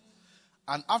powerful things.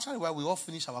 And after a while, we all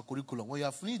finish our curriculum. When you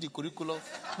have finished the curriculum,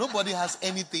 nobody has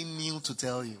anything new to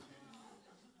tell you.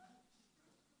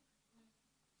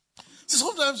 See,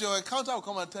 sometimes your encounter will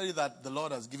come and tell you that the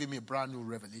Lord has given me a brand new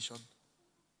revelation.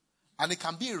 And it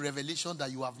can be a revelation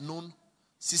that you have known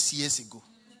 6 years ago.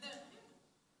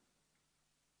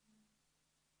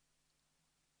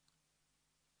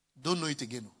 Don't know it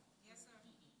again. Yes, sir. Yes, sir.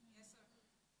 Yes, sir.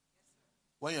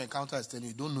 When your encounter is telling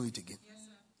you, don't know it again. Yes,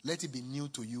 sir. Let it be new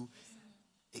to you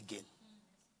again.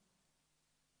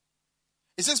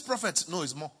 It says prophet. No,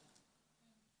 it's more.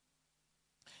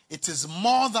 It is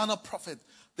more than a prophet.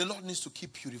 The Lord needs to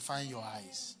keep purifying your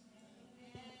eyes.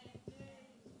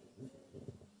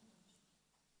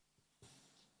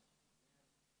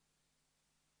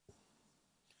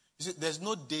 You see, there's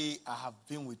no day I have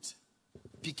been with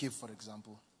PK, for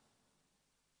example,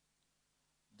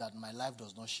 that my life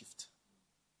does not shift.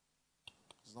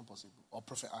 It's not possible. Or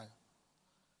Prophet I.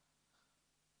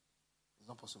 It's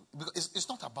not possible. Because it's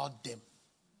not about them.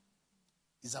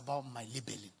 It's about my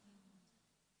labeling.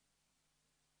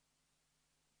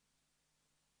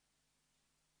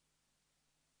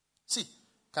 See,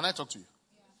 can I talk to you?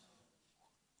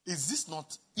 Yeah. Is this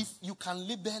not, if you can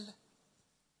label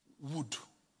wood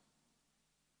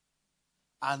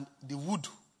and the wood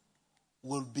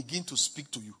will begin to speak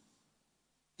to you.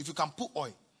 If you can put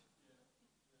oil,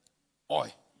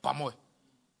 palm oil,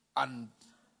 and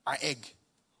an egg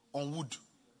on wood,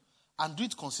 and do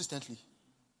it consistently,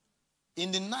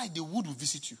 in the night the wood will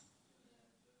visit you.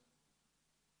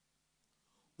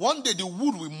 One day the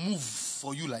wood will move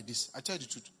for you like this. I tell you the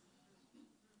truth.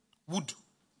 Wood.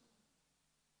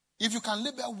 If you can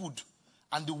label wood,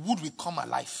 and the wood will come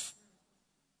alive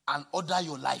and order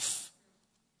your life.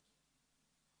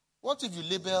 What if you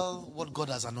label what God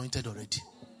has anointed already?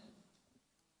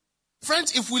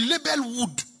 Friends, if we label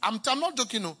wood, I'm not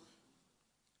joking. No.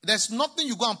 There's nothing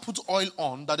you go and put oil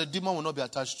on that the demon will not be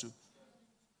attached to.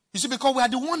 You see, because we are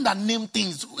the one that name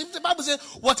things. If the Bible says,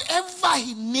 whatever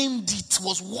he named it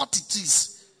was what it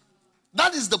is.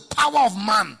 That is the power of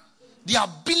man. The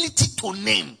ability to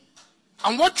name.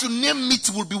 And what you name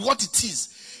it will be what it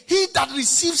is. He that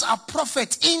receives a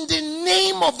prophet in the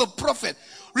name of the prophet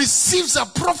receives a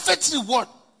prophet's reward.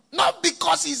 Not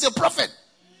because he's a prophet,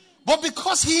 but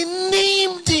because he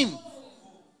named him.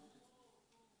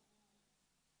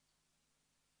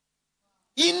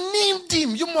 He named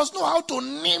him. You must know how to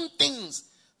name things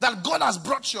that God has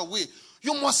brought your way.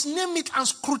 You must name it and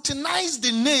scrutinize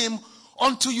the name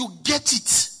until you get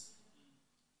it.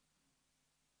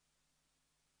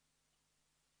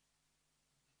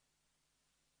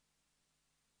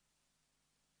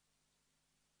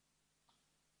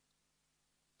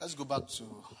 Let's go back to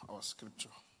our scripture.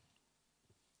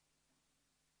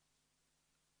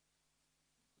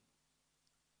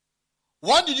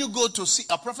 What did you go to see?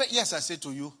 A prophet? Yes, I say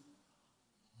to you,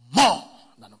 more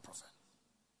than a prophet.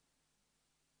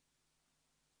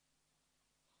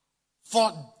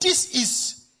 For this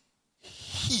is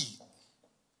he,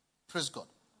 praise God,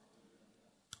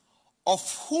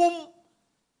 of whom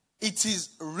it is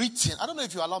written. I don't know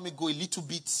if you allow me go a little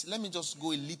bit. Let me just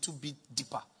go a little bit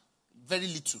deeper. Very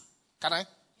little. Can I? Yes,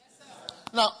 sir.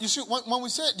 Now, you see, when we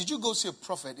say, did you go see a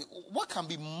prophet? What can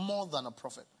be more than a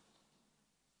prophet?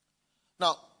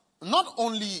 Now, not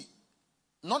only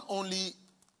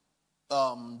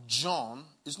John,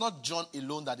 it's not John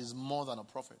alone that is more than a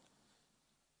prophet.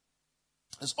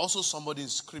 There's also somebody in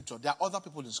scripture. There are other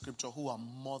people in scripture who are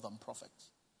more than prophets.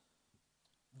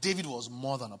 David was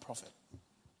more than a prophet.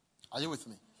 Are you with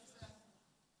me?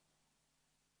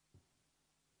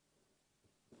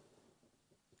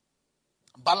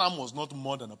 Balaam was not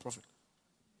more than a prophet.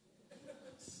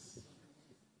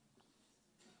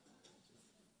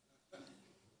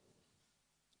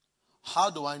 How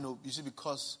do I know? You see,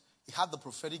 because he had the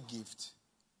prophetic gift,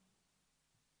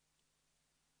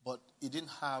 but it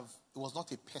was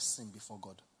not a person before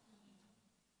God.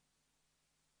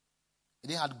 He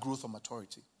didn't have growth or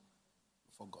maturity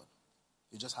before God.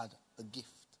 He just had a gift.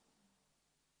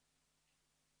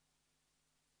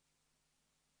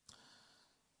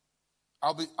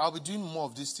 I'll be doing more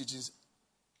of these teachings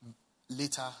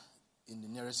later in the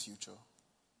nearest future.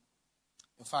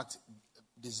 In fact,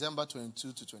 December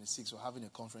 22 to 26, we're having a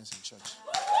conference in church.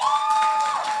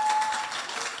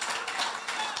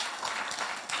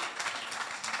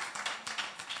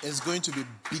 It's going to be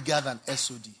bigger than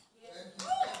SOD.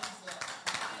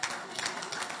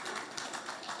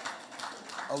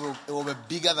 It will be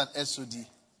bigger than SOD.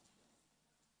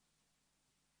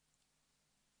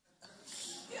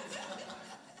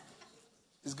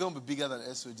 It's going to be bigger than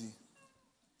SOD.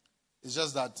 It's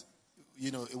just that,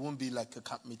 it won't be like a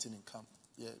camp meeting in camp.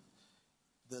 Yeah.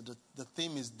 The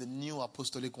theme is the new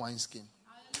apostolic wineskin.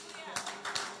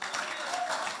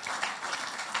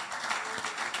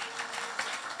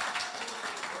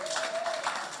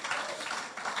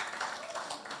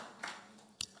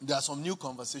 There are some new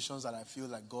conversations that I feel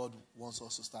like God wants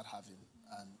us to start having,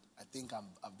 and I think I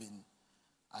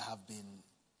have been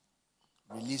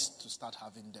released to start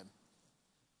having them.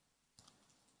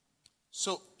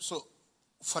 So,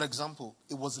 for example,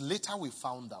 it was later we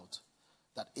found out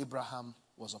that Abraham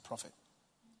was a prophet.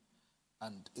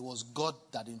 And it was God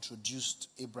that introduced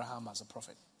Abraham as a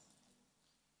prophet.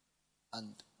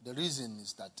 And the reason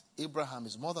is that Abraham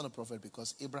is more than a prophet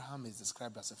because Abraham is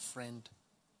described as a friend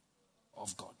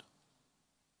of God.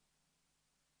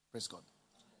 Praise God.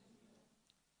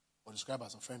 Or described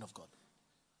as a friend of God.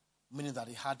 Meaning that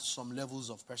he had some levels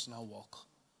of personal walk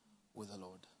with the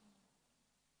Lord.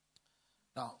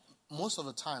 Now, most of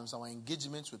the times our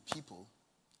engagements with people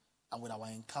and with our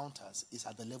encounters is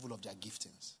at the level of their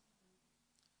giftings.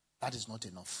 That is not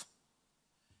enough.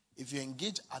 If you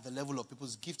engage at the level of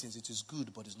people's giftings, it is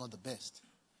good, but it's not the best.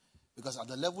 Because at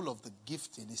the level of the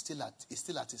gifting, it's still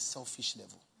at a selfish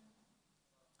level.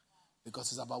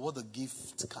 Because it's about what the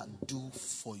gift can do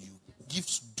for you.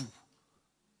 Gifts do.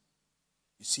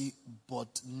 You see,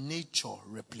 but nature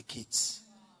replicates.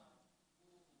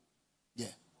 Yeah.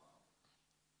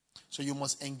 So you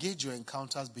must engage your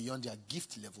encounters beyond their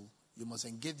gift level. You must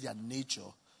engage their nature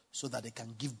so that they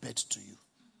can give birth to you.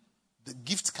 The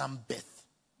gift can birth.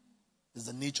 It's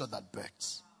the nature that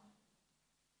births.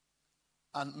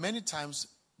 And many times,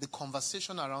 the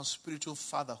conversation around spiritual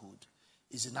fatherhood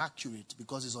is inaccurate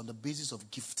because it's on the basis of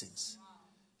giftings.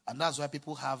 And that's why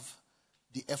people have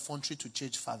the effrontery to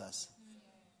change fathers.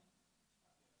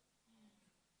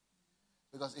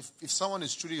 Because if someone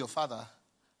is truly your father,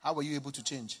 how were you able to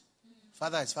change?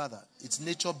 Father is father. It's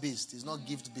nature-based. It's not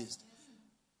gift-based.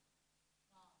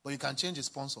 But you can change a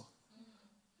sponsor.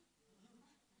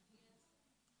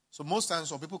 So most times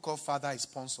when people call father a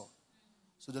sponsor,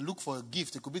 so they look for a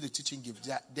gift. It could be the teaching gift.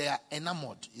 They are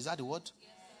enamored. Is that the word?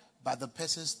 By the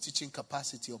person's teaching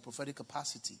capacity or prophetic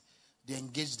capacity. They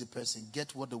engage the person,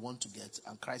 get what they want to get,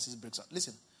 and crisis breaks out.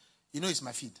 Listen, you know it's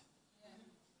my feed.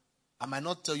 I might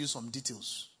not tell you some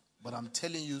details, but I'm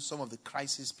telling you some of the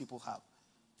crises people have.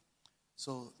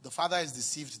 So the father is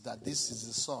deceived that this is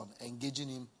the son, engaging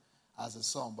him as a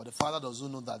son. But the father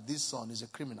doesn't know that this son is a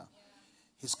criminal.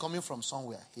 He's coming from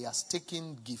somewhere. He has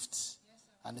taken gifts.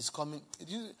 And he's coming.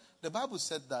 The Bible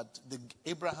said that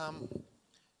Abraham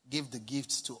gave the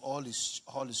gifts to all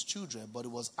his children, but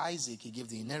it was Isaac he gave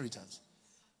the inheritance.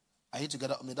 Are you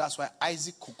together? I mean, that's why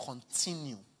Isaac could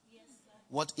continue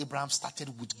what Abraham started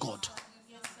with God.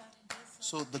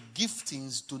 So the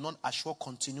giftings do not assure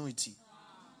continuity.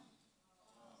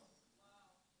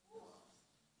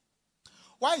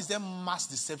 Why is there mass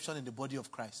deception in the body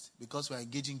of Christ? Because we are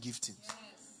engaging giftings.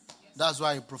 That's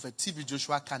why Prophet T.B.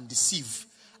 Joshua can deceive.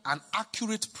 And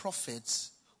accurate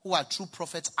prophets who are true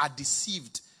prophets are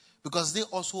deceived because they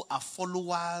also are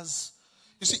followers.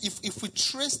 You see, if we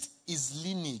traced his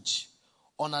lineage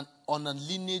on a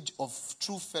lineage of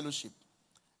true fellowship,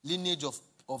 lineage of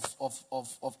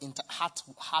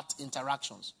heart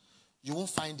interactions, you won't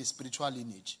find the spiritual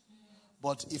lineage.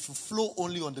 But if you flow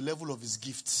only on the level of his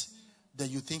gifts, then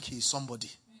you think he is somebody.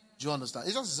 Do you understand?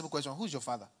 It's just a simple question. Who's your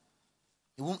father?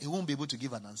 He won't be able to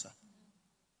give an answer.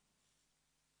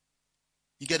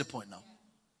 You get the point now?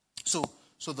 So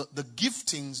the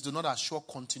giftings do not assure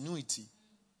continuity.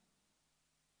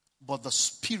 But the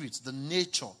spirit, the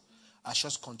nature,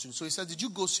 assures continuity. So he said, did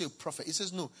you go see a prophet? He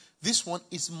says, no. This one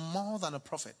is more than a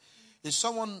prophet. It's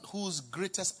someone whose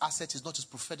greatest asset is not his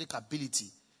prophetic ability,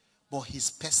 but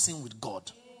his person with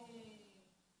God.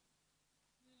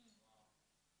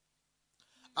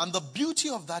 And the beauty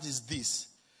of that is this,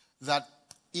 that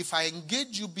if I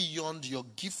engage you beyond your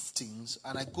giftings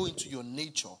and I go into your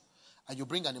nature and you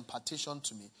bring an impartation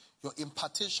to me, your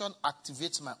impartation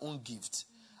activates my own gift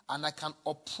and I can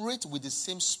operate with the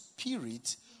same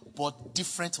spirit but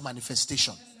different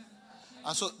manifestation.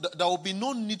 And so there will be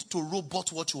no need to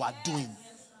robot what you are doing.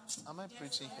 Am I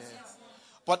preaching here?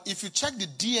 But if you check the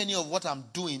DNA of what I'm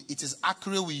doing, it is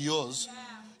accurate with yours.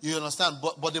 You understand?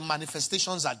 But the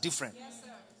manifestations are different.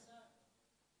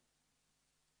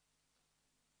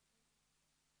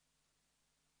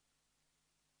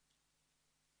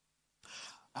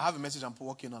 I have a message I'm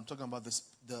working on. I'm talking about this,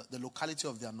 the locality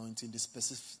of the anointing, the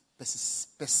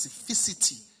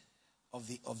specificity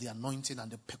of the anointing and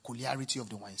the peculiarity of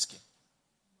the wineskin.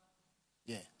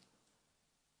 Yeah.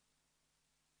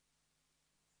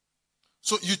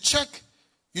 So you check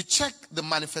the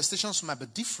manifestations might be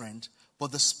different,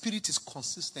 but the spirit is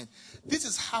consistent. This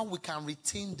is how we can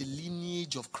retain the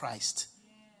lineage of Christ.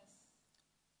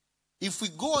 If we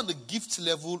go on the gift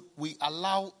level, we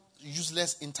allow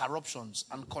useless interruptions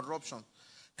and corruption.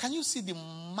 Can you see the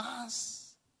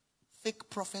mass fake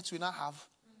prophets we now have?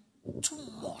 Too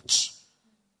much.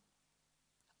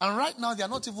 And right now they are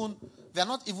not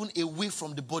even away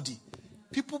from the body.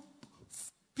 People,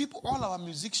 all our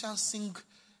musicians sing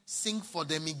for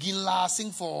the Migila, sing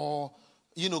for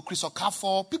Chris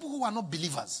Okafor, people who are not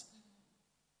believers.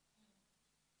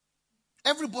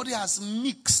 Everybody has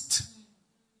mixed.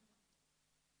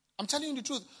 I'm telling you the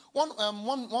truth.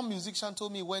 One musician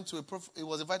told me he went to a prophet. He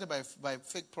was invited by a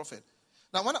fake prophet.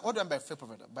 Now, what do I mean by fake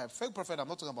prophet? By fake prophet, I'm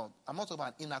not talking about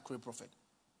an inaccurate prophet.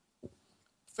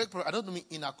 Fake prophet. I don't mean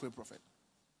inaccurate prophet.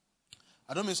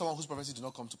 I don't mean someone whose prophecy did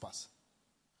not come to pass.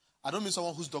 I don't mean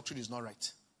someone whose doctrine is not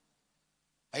right.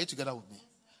 Are you together with me?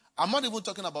 I'm not even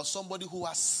talking about somebody who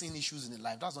has sin issues in his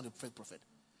life. That's not a fake prophet.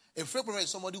 A fake prophet is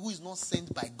somebody who is not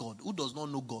sent by God, who does not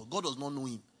know God. God does not know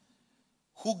him.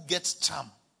 Who gets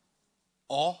charm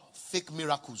or fake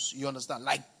miracles. You understand?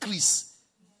 Like Chris.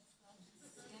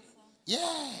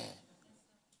 Yeah.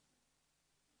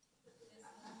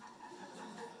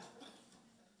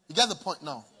 You get the point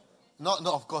now? No,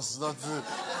 of course, it's not.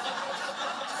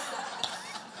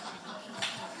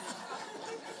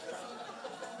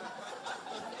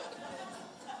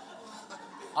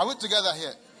 Are we together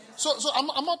here? So I'm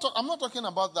not talking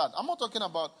about that. I'm not talking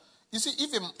about, you see,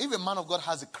 if a man of God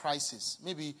has a crisis,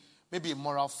 maybe a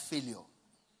moral failure,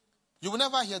 you will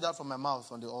never hear that from my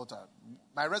mouth on the altar.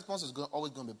 My response is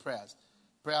always going to be prayers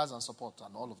and support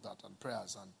and all of that, and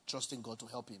prayers and trusting God to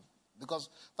help him. Because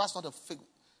that's not a fake.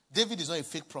 David is not a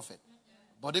fake prophet,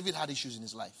 but David had issues in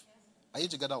his life. Are you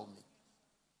together with me?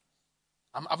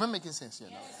 Am I making sense here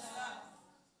now?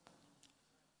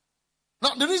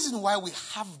 Now, the reason why we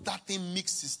have that thing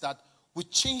mixed is that we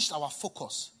changed our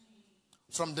focus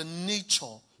from the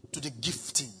nature to the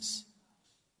giftings.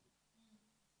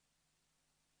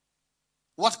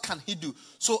 What can he do?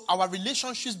 So our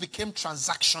relationships became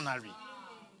transactionary.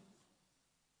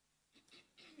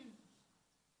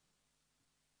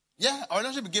 Yeah, our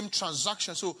relationship became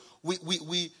transaction. So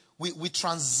we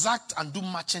transact and do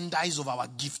merchandise of our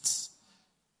gifts.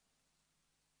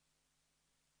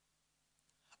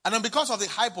 And then because of the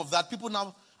hype of that, people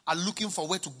now are looking for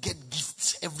where to get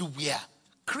gifts everywhere.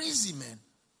 Crazy, man.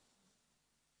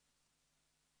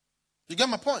 You get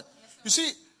my point? Yes, you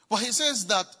see, but he says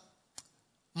that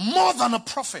more than a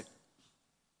prophet.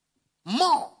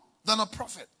 More than a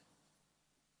prophet.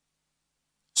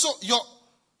 So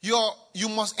you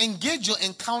must engage your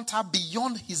encounter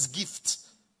beyond his gift.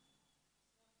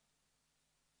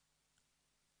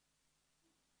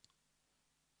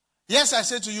 Yes, I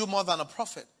say to you, more than a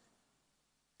prophet.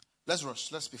 Let's rush.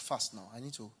 Let's be fast now. I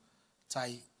need to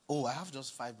tie. Oh, I have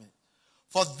just 5 minutes.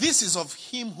 For this is of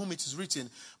him whom it is written,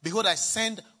 behold, I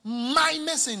send my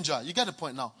messenger. You get the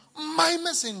point now. My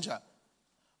messenger.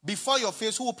 Before your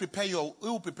face, who will prepare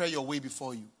your way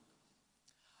before you?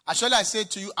 Actually, I say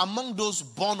to you, among those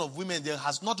born of women, there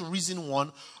has not risen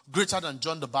one greater than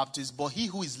John the Baptist, but he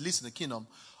who is least in the kingdom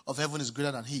of heaven is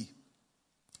greater than he.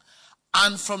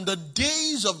 And from the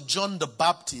days of John the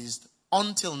Baptist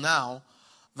until now,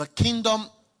 the kingdom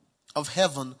of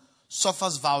heaven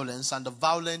suffers violence, and the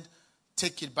violent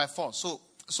take it by force.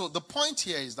 So the point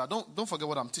here is that don't forget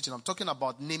what I'm teaching. I'm talking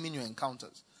about naming your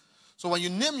encounters. So when you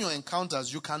name your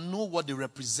encounters, you can know what they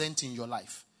represent in your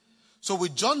life. So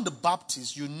with John the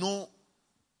Baptist, you know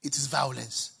it is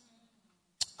violence.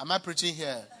 Am I preaching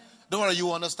here? Don't worry,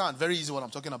 you understand. Very easy what I'm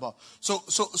talking about. So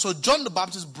John the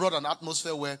Baptist brought an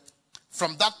atmosphere where,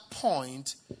 from that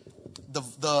point,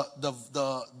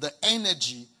 the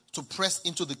energy to press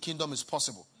into the kingdom is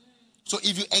possible. So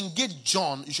if you engage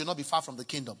John, you should not be far from the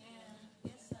kingdom.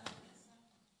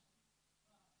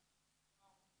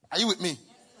 Are you with me?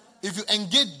 If you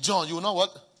engage John, you will not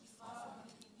what?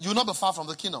 You will not be far from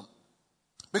the kingdom.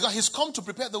 Because he's come to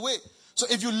prepare the way. So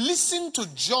if you listen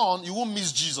to John, you won't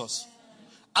miss Jesus.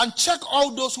 And check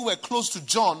all those who were close to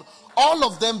John. All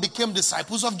of them became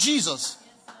disciples of Jesus.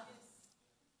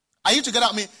 Are you together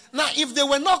with me? Now, if they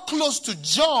were not close to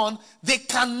John, they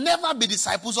can never be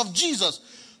disciples of Jesus.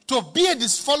 To be a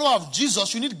follower of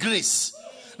Jesus, you need grace.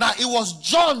 Now, it was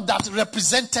John that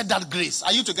represented that grace.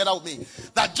 Are you together with me?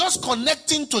 That just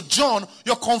connecting to John,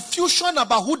 your confusion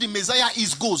about who the Messiah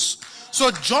is goes.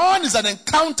 So John is an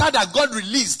encounter that God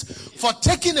released for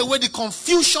taking away the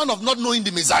confusion of not knowing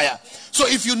the Messiah. So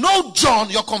if you know John,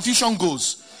 your confusion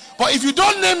goes. But if you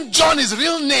don't name John his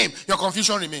real name, your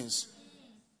confusion remains.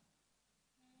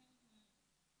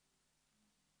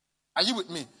 Are you with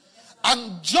me?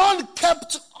 And John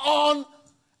kept on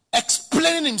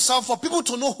explaining himself for people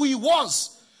to know who he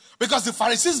was. Because the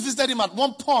Pharisees visited him at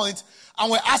one point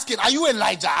and were asking, are you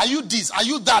Elijah? Are you this? Are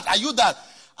you that? Are you that?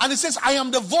 And he says, I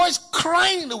am the voice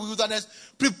crying in the wilderness.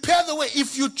 Prepare the way.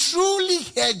 If you truly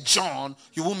hear John,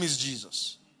 you won't miss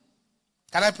Jesus.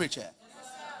 Can I preach here?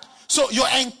 Yes, so your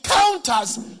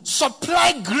encounters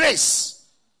supply grace.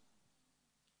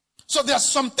 So there are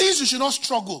some things you should not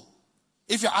struggle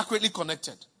if you're accurately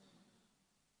connected.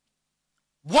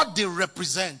 What they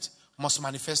represent must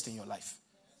manifest in your life.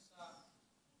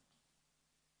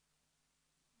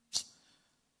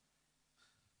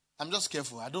 I'm just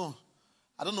careful. I don't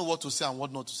know what to say and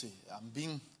what not to say. I'm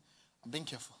being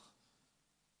careful.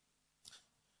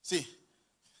 See,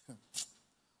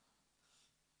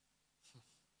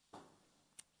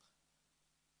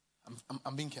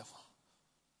 I'm being careful.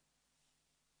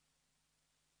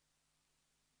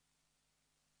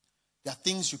 There are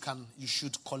things you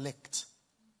should collect.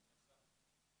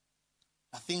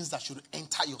 There are things that should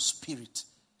enter your spirit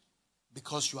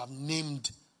because you have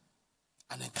named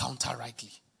an encounter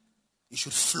rightly. It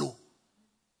should flow.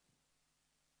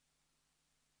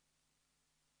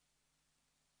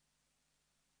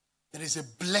 There is a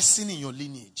blessing in your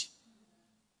lineage.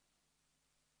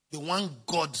 The one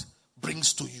God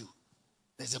brings to you.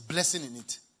 There's a blessing in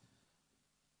it.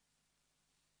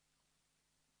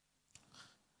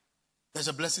 There's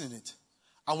a blessing in it.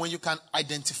 And when you can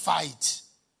identify it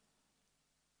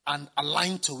and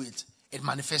align to it, it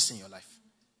manifests in your life.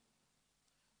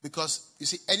 Because, you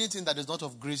see, anything that is not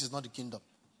of grace is not the kingdom.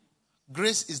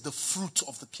 Grace is the fruit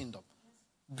of the kingdom.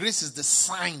 Grace is the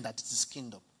sign that it is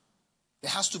kingdom.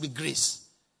 There has to be grace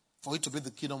for it to be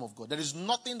the kingdom of God. There is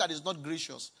nothing that is not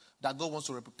gracious that God wants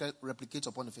to replicate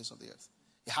upon the face of the earth.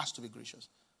 It has to be gracious.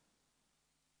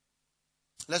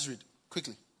 Let's read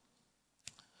quickly.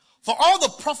 For all the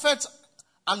prophets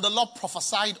and the Lord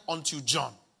prophesied unto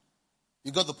John.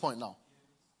 You got the point now.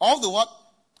 All the what?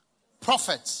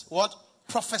 Prophets. What?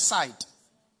 Prophesied.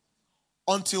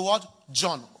 Until what?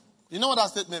 John. You know what that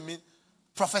statement means?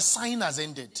 Prophesying has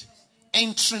ended.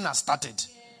 Entering has started.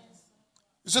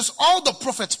 It says all the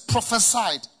prophets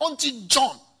prophesied until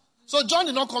John. So John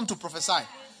did not come to prophesy.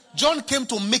 John came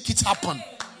to make it happen.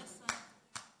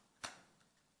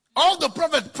 All the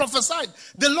prophets prophesied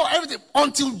the Lord, everything,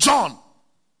 until John.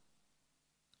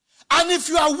 And if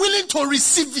you are willing to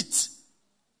receive it,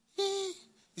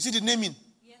 you see the naming?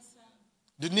 Yes, sir.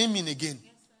 The naming again.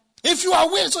 Yes, sir. If you are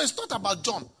willing, so it's not about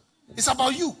John. It's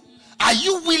about you. Are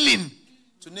you willing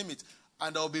to name it?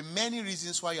 And there will be many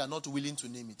reasons why you are not willing to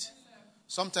name it.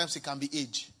 Sometimes it can be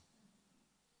age.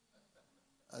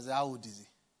 I said, how old is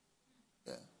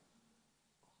he? Yeah.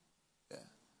 Yeah.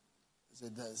 I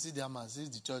said, see the man, see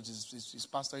the church is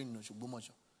pastoring in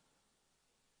Oshogbomoso.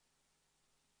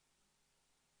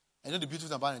 I know the beautiful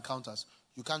thing about encounters,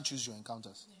 you can't choose your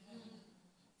encounters.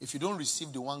 If you don't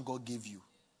receive the one God gave you,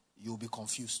 you'll be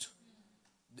confused.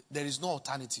 There is no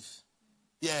alternative.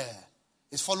 Yeah.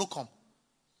 It's follow come.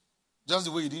 Just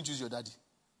the way you didn't choose your daddy.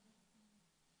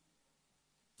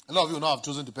 A lot of you now have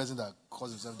chosen the person that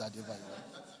calls himself daddy.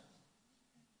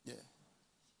 Yeah.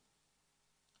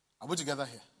 Are we together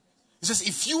here? He says,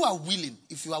 if you are willing,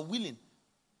 if you are willing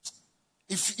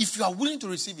to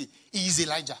receive it, he is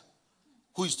Elijah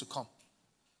who is to come.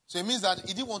 So it means that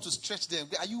he didn't want to stretch them.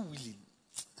 Are you willing?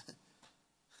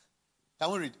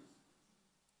 Can we read?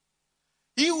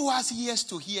 He who has ears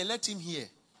to hear, let him hear.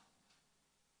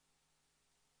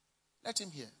 Let him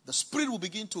hear. The Spirit will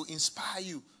begin to inspire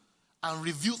you and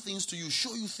reveal things to you,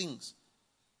 show you things.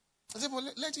 I said, but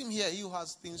let him hear. He who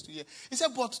has things to hear. He said,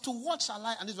 but to what shall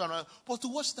I, and this one, but to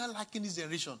what shall I like in this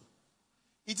generation?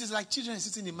 It is like children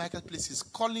sitting in marketplaces,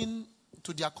 calling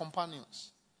to their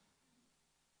companions.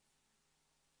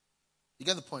 You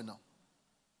get the point now?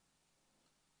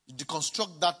 You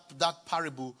deconstruct that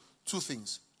parable, two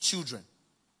things. Children.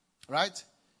 Right?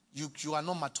 You are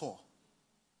not mature.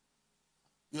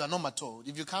 You are not mature.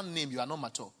 If you can't name, you are not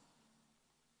mature.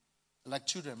 Like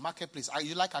children, marketplace.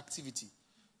 You like activity.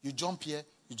 You jump here,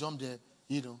 you jump there.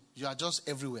 You are just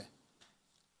everywhere.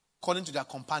 Calling to their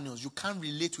companions. You can't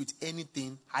relate with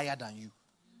anything higher than you.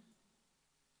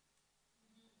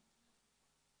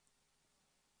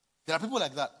 There are people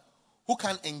like that who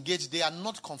can engage. They are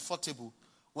not comfortable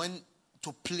when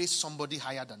to place somebody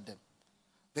higher than them.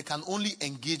 They can only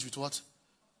engage with what?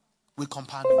 With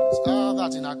companions.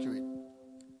 That's inaccurate.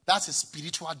 That's a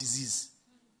spiritual disease.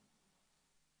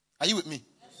 Are you with me?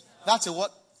 Yes, that's a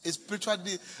what? A spiritual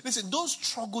disease. Listen, don't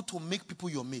struggle to make people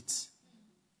your mates.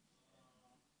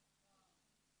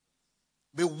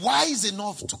 Be wise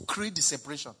enough to create the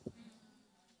separation.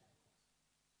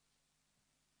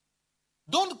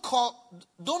 Don't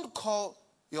call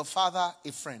your father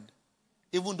a friend,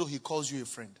 even though he calls you a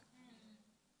friend.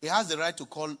 He has the right to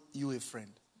call you a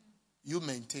friend. You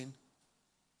maintain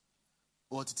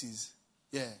what it is.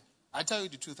 Yeah. I tell you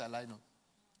the truth, I lie not.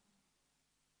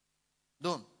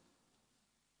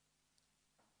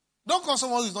 Don't call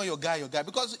someone who is not your guy.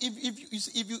 Because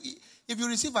if you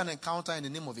receive an encounter in the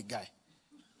name of a guy,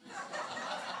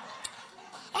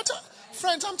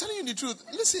 friends, I'm telling you the truth.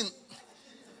 Listen,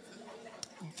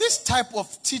 this type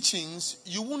of teachings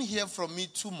you won't hear from me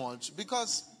too much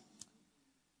because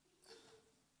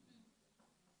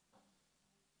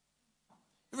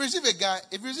if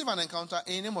you receive an encounter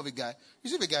in the name of a guy,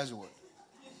 receive a guy's word.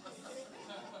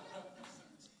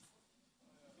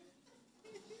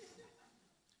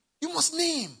 You must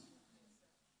name.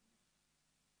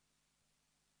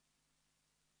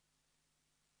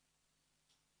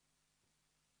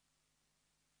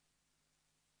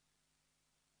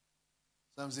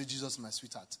 Some say Jesus my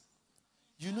sweetheart.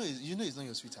 You know he's not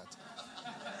your sweetheart.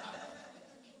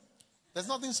 There's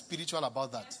nothing spiritual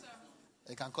about that. Yes,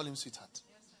 I can call him sweetheart.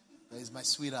 Yes, He's my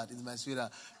sweetheart. He's my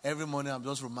sweetheart. Every morning I'm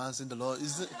just romancing the Lord.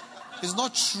 It's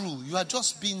not true. You are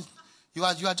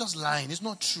just lying. It's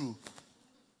not true.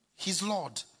 He's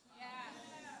Lord.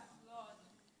 Lord.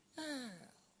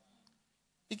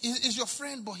 Yeah. He's your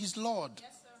friend, but he's Lord.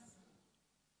 Yes, sir.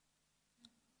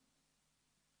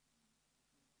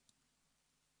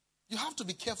 You have to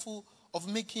be careful of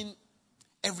making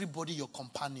everybody your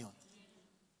companion.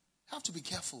 You have to be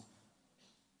careful.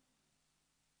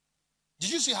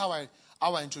 Did you see how I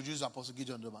introduced Apostle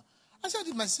Gideon Doma? I said,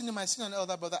 my senior and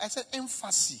elder brother, I said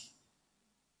emphasis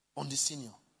on the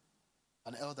senior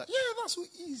and elder. Yeah, that's who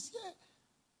he is.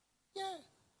 Yeah.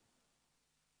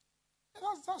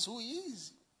 That's who he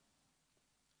is.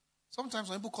 Sometimes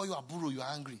when people call you Aburo, you're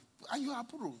angry. Are you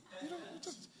Aburo? You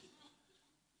just.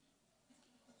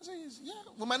 Yeah,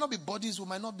 we might not be bodies,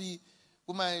 we're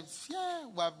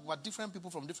different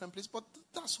people from different places, but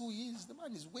that's who he is. The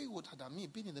man is way older than me,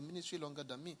 been in the ministry longer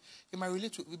than me. He might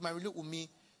relate with me,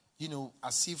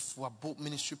 as if we're both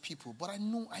ministry people, but I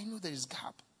know there is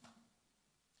gap.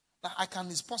 Now,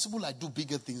 it's possible I do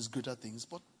bigger things, greater things,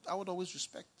 but I would always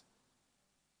respect.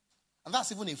 And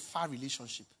that's even a far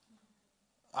relationship.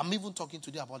 I'm even talking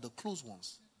today about the close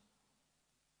ones.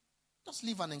 Just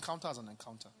leave an encounter as an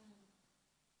encounter.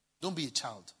 Don't be a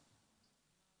child.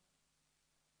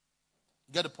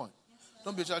 You get the point? Yes,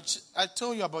 don't be a child. I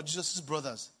tell you about Jesus'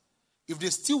 brothers. If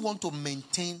they still want to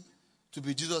maintain to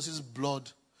be Jesus' blood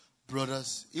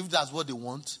brothers, if that's what they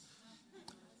want,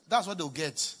 that's what they'll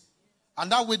get.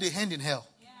 And that way they end in hell.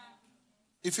 Yeah.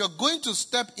 If you're going to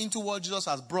step into what Jesus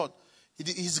has brought,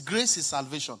 his grace is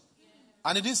salvation. Yeah.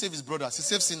 And he didn't save his brothers, he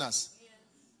saved sinners. Yeah.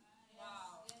 Wow.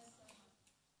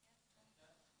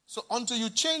 So until you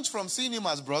change from seeing him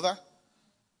as brother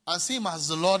and see him as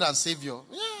the Lord and Savior,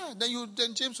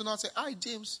 then James will not say, "I,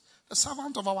 James, the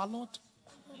servant of our Lord.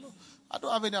 I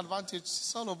don't have any advantage.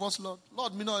 It's all of us, Lord.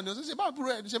 Lord, me no. Yeah.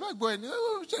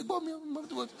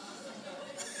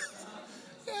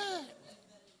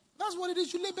 That's what it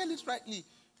is. You label it rightly.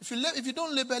 If you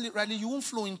don't label it rightly, you won't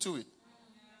flow into it.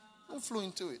 You won't flow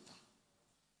into it.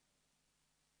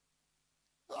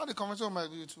 I had a conversation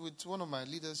with one of my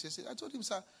leaders yesterday. I told him,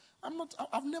 sir,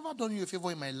 I've never done you a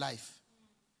favor in my life.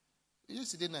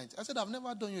 Yesterday night, I said, I've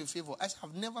never done you a favor. I said,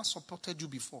 I've never supported you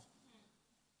before.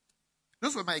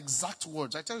 Those were my exact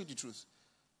words. I tell you the truth.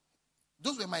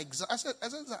 Those were my exact. I said,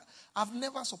 I've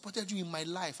never supported you in my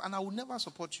life, and I will never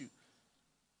support you.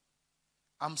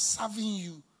 I'm serving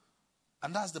you,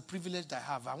 and that's the privilege that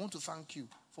I have. I want to thank you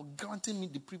for granting me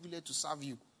the privilege to serve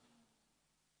you.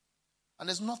 And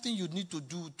there's nothing you need to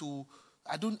do to.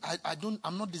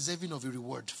 I'm not deserving of a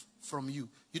reward from you.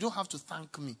 You don't have to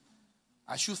thank me.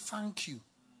 I should thank you.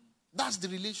 That's the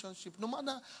relationship. No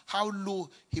matter how low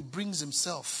he brings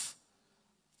himself,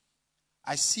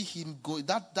 I see him go.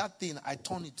 That thing, I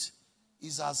turn it.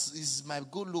 Is my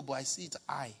goal low, but I see it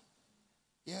high.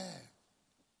 Yeah.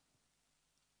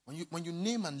 When you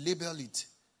name and label it,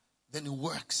 then it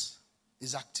works.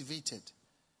 It's activated.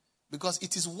 Because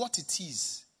it is what it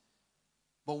is.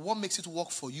 But what makes it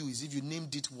work for you is if you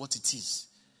named it what it is.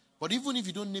 But even if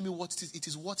you don't name it what it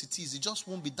is what it is. It just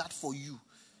won't be that for you.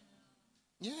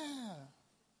 Yeah.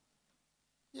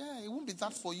 Yeah, it won't be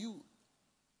that for you.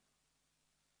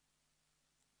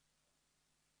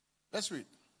 Let's read.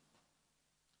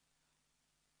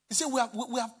 He said,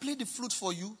 we have played the flute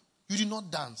for you. You did not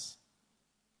dance.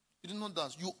 You did not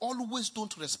dance. You always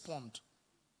don't respond.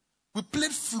 We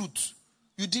played flute.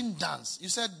 You didn't dance. You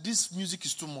said this music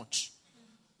is too much.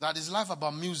 That is life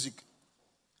about music.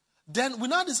 Then we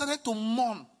now decided to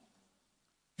mourn.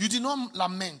 You did not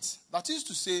lament. That is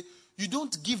to say, you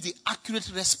don't give the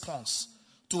accurate response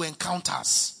to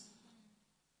encounters.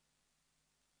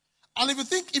 And if you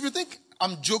think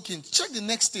I'm joking, check the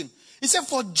next thing. He said,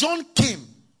 for John came.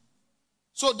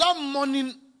 So that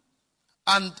morning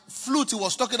and flute he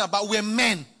was talking about were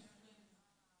men.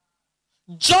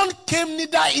 John came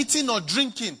neither eating nor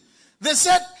drinking. They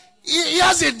said, he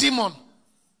has a demon.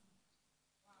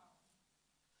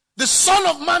 The Son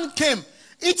of Man came,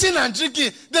 eating and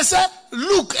drinking. They said,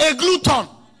 look, a glutton.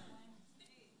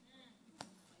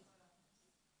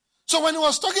 So when he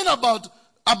was talking about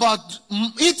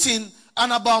eating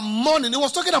and about mourning, he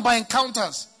was talking about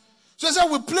encounters. So he said,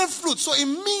 we play flute. So it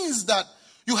means that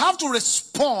you have to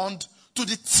respond to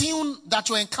the tune that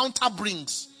your encounter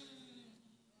brings.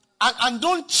 And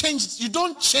don't change it. You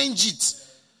don't change it.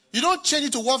 You don't change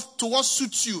it to what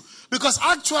suits you. Because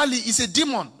actually it's a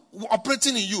demon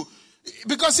operating in you.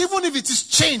 Because even if it is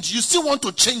changed, you still want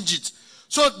to change it.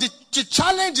 So the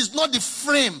challenge is not the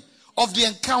frame of the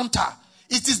encounter.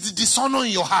 It is the dishonor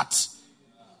in your heart.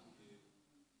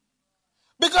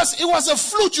 Because it was a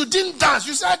flute, you didn't dance.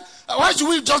 You said, why should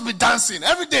we just be dancing?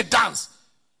 Every day dance.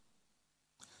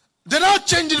 They now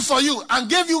changed it for you and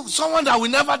gave you someone that will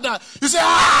never dance. You say,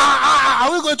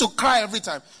 are we going to cry every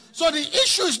time? So the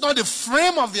issue is not the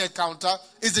frame of the encounter,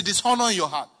 it's the dishonor in your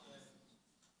heart.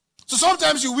 So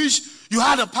sometimes you wish you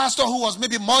had a pastor who was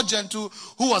maybe more gentle,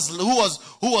 who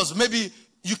was maybe,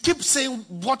 you keep saying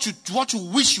what you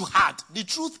wish you had. The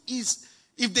truth is,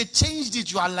 if they changed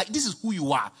it, you are like, this is who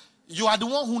you are. You are the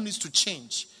one who needs to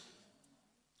change.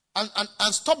 And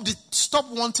stop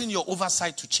wanting your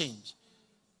oversight to change.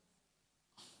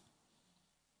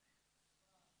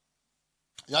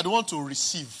 You are the one to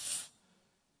receive.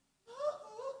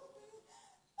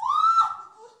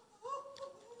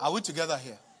 Are we together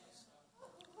here?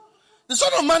 The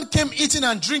Son of Man came eating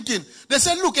and drinking. They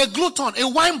said, look, a glutton, a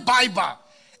wine bibber,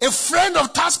 a friend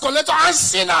of tax collector and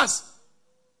sinners.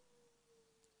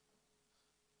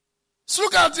 So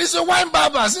look at this, a wine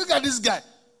bibber. Look at this guy.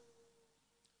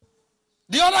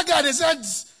 The other guy, they said,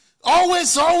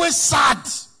 always sad.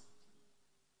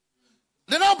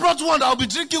 They now brought one that will be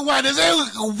drinking wine. They say,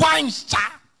 wine star.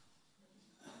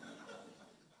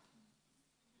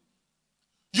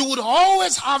 You would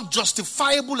always have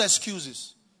justifiable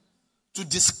excuses to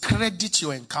discredit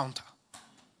your encounter.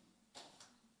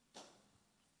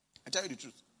 I tell you the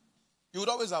truth. You would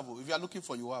always have. If you are looking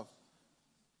for, you have.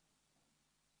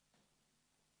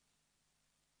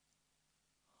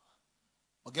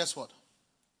 But guess what?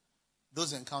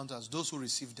 Those encounters, those who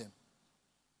received them,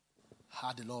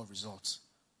 had a lot of results.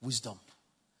 Wisdom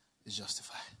is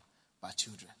justified by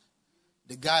children.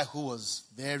 The guy who was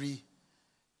very,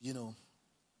 who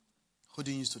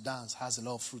didn't used to dance has a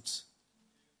lot of fruits.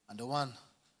 And the one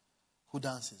who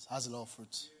dances has a lot of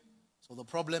fruits. So the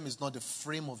problem is not the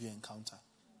frame of your encounter.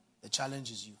 The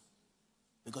challenge is you.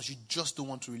 Because you just don't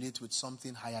want to relate with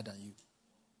something higher than you.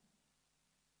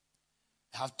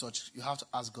 You have to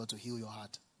ask God to heal your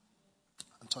heart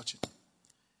and touch it.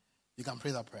 You can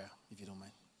pray that prayer if you don't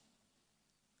mind.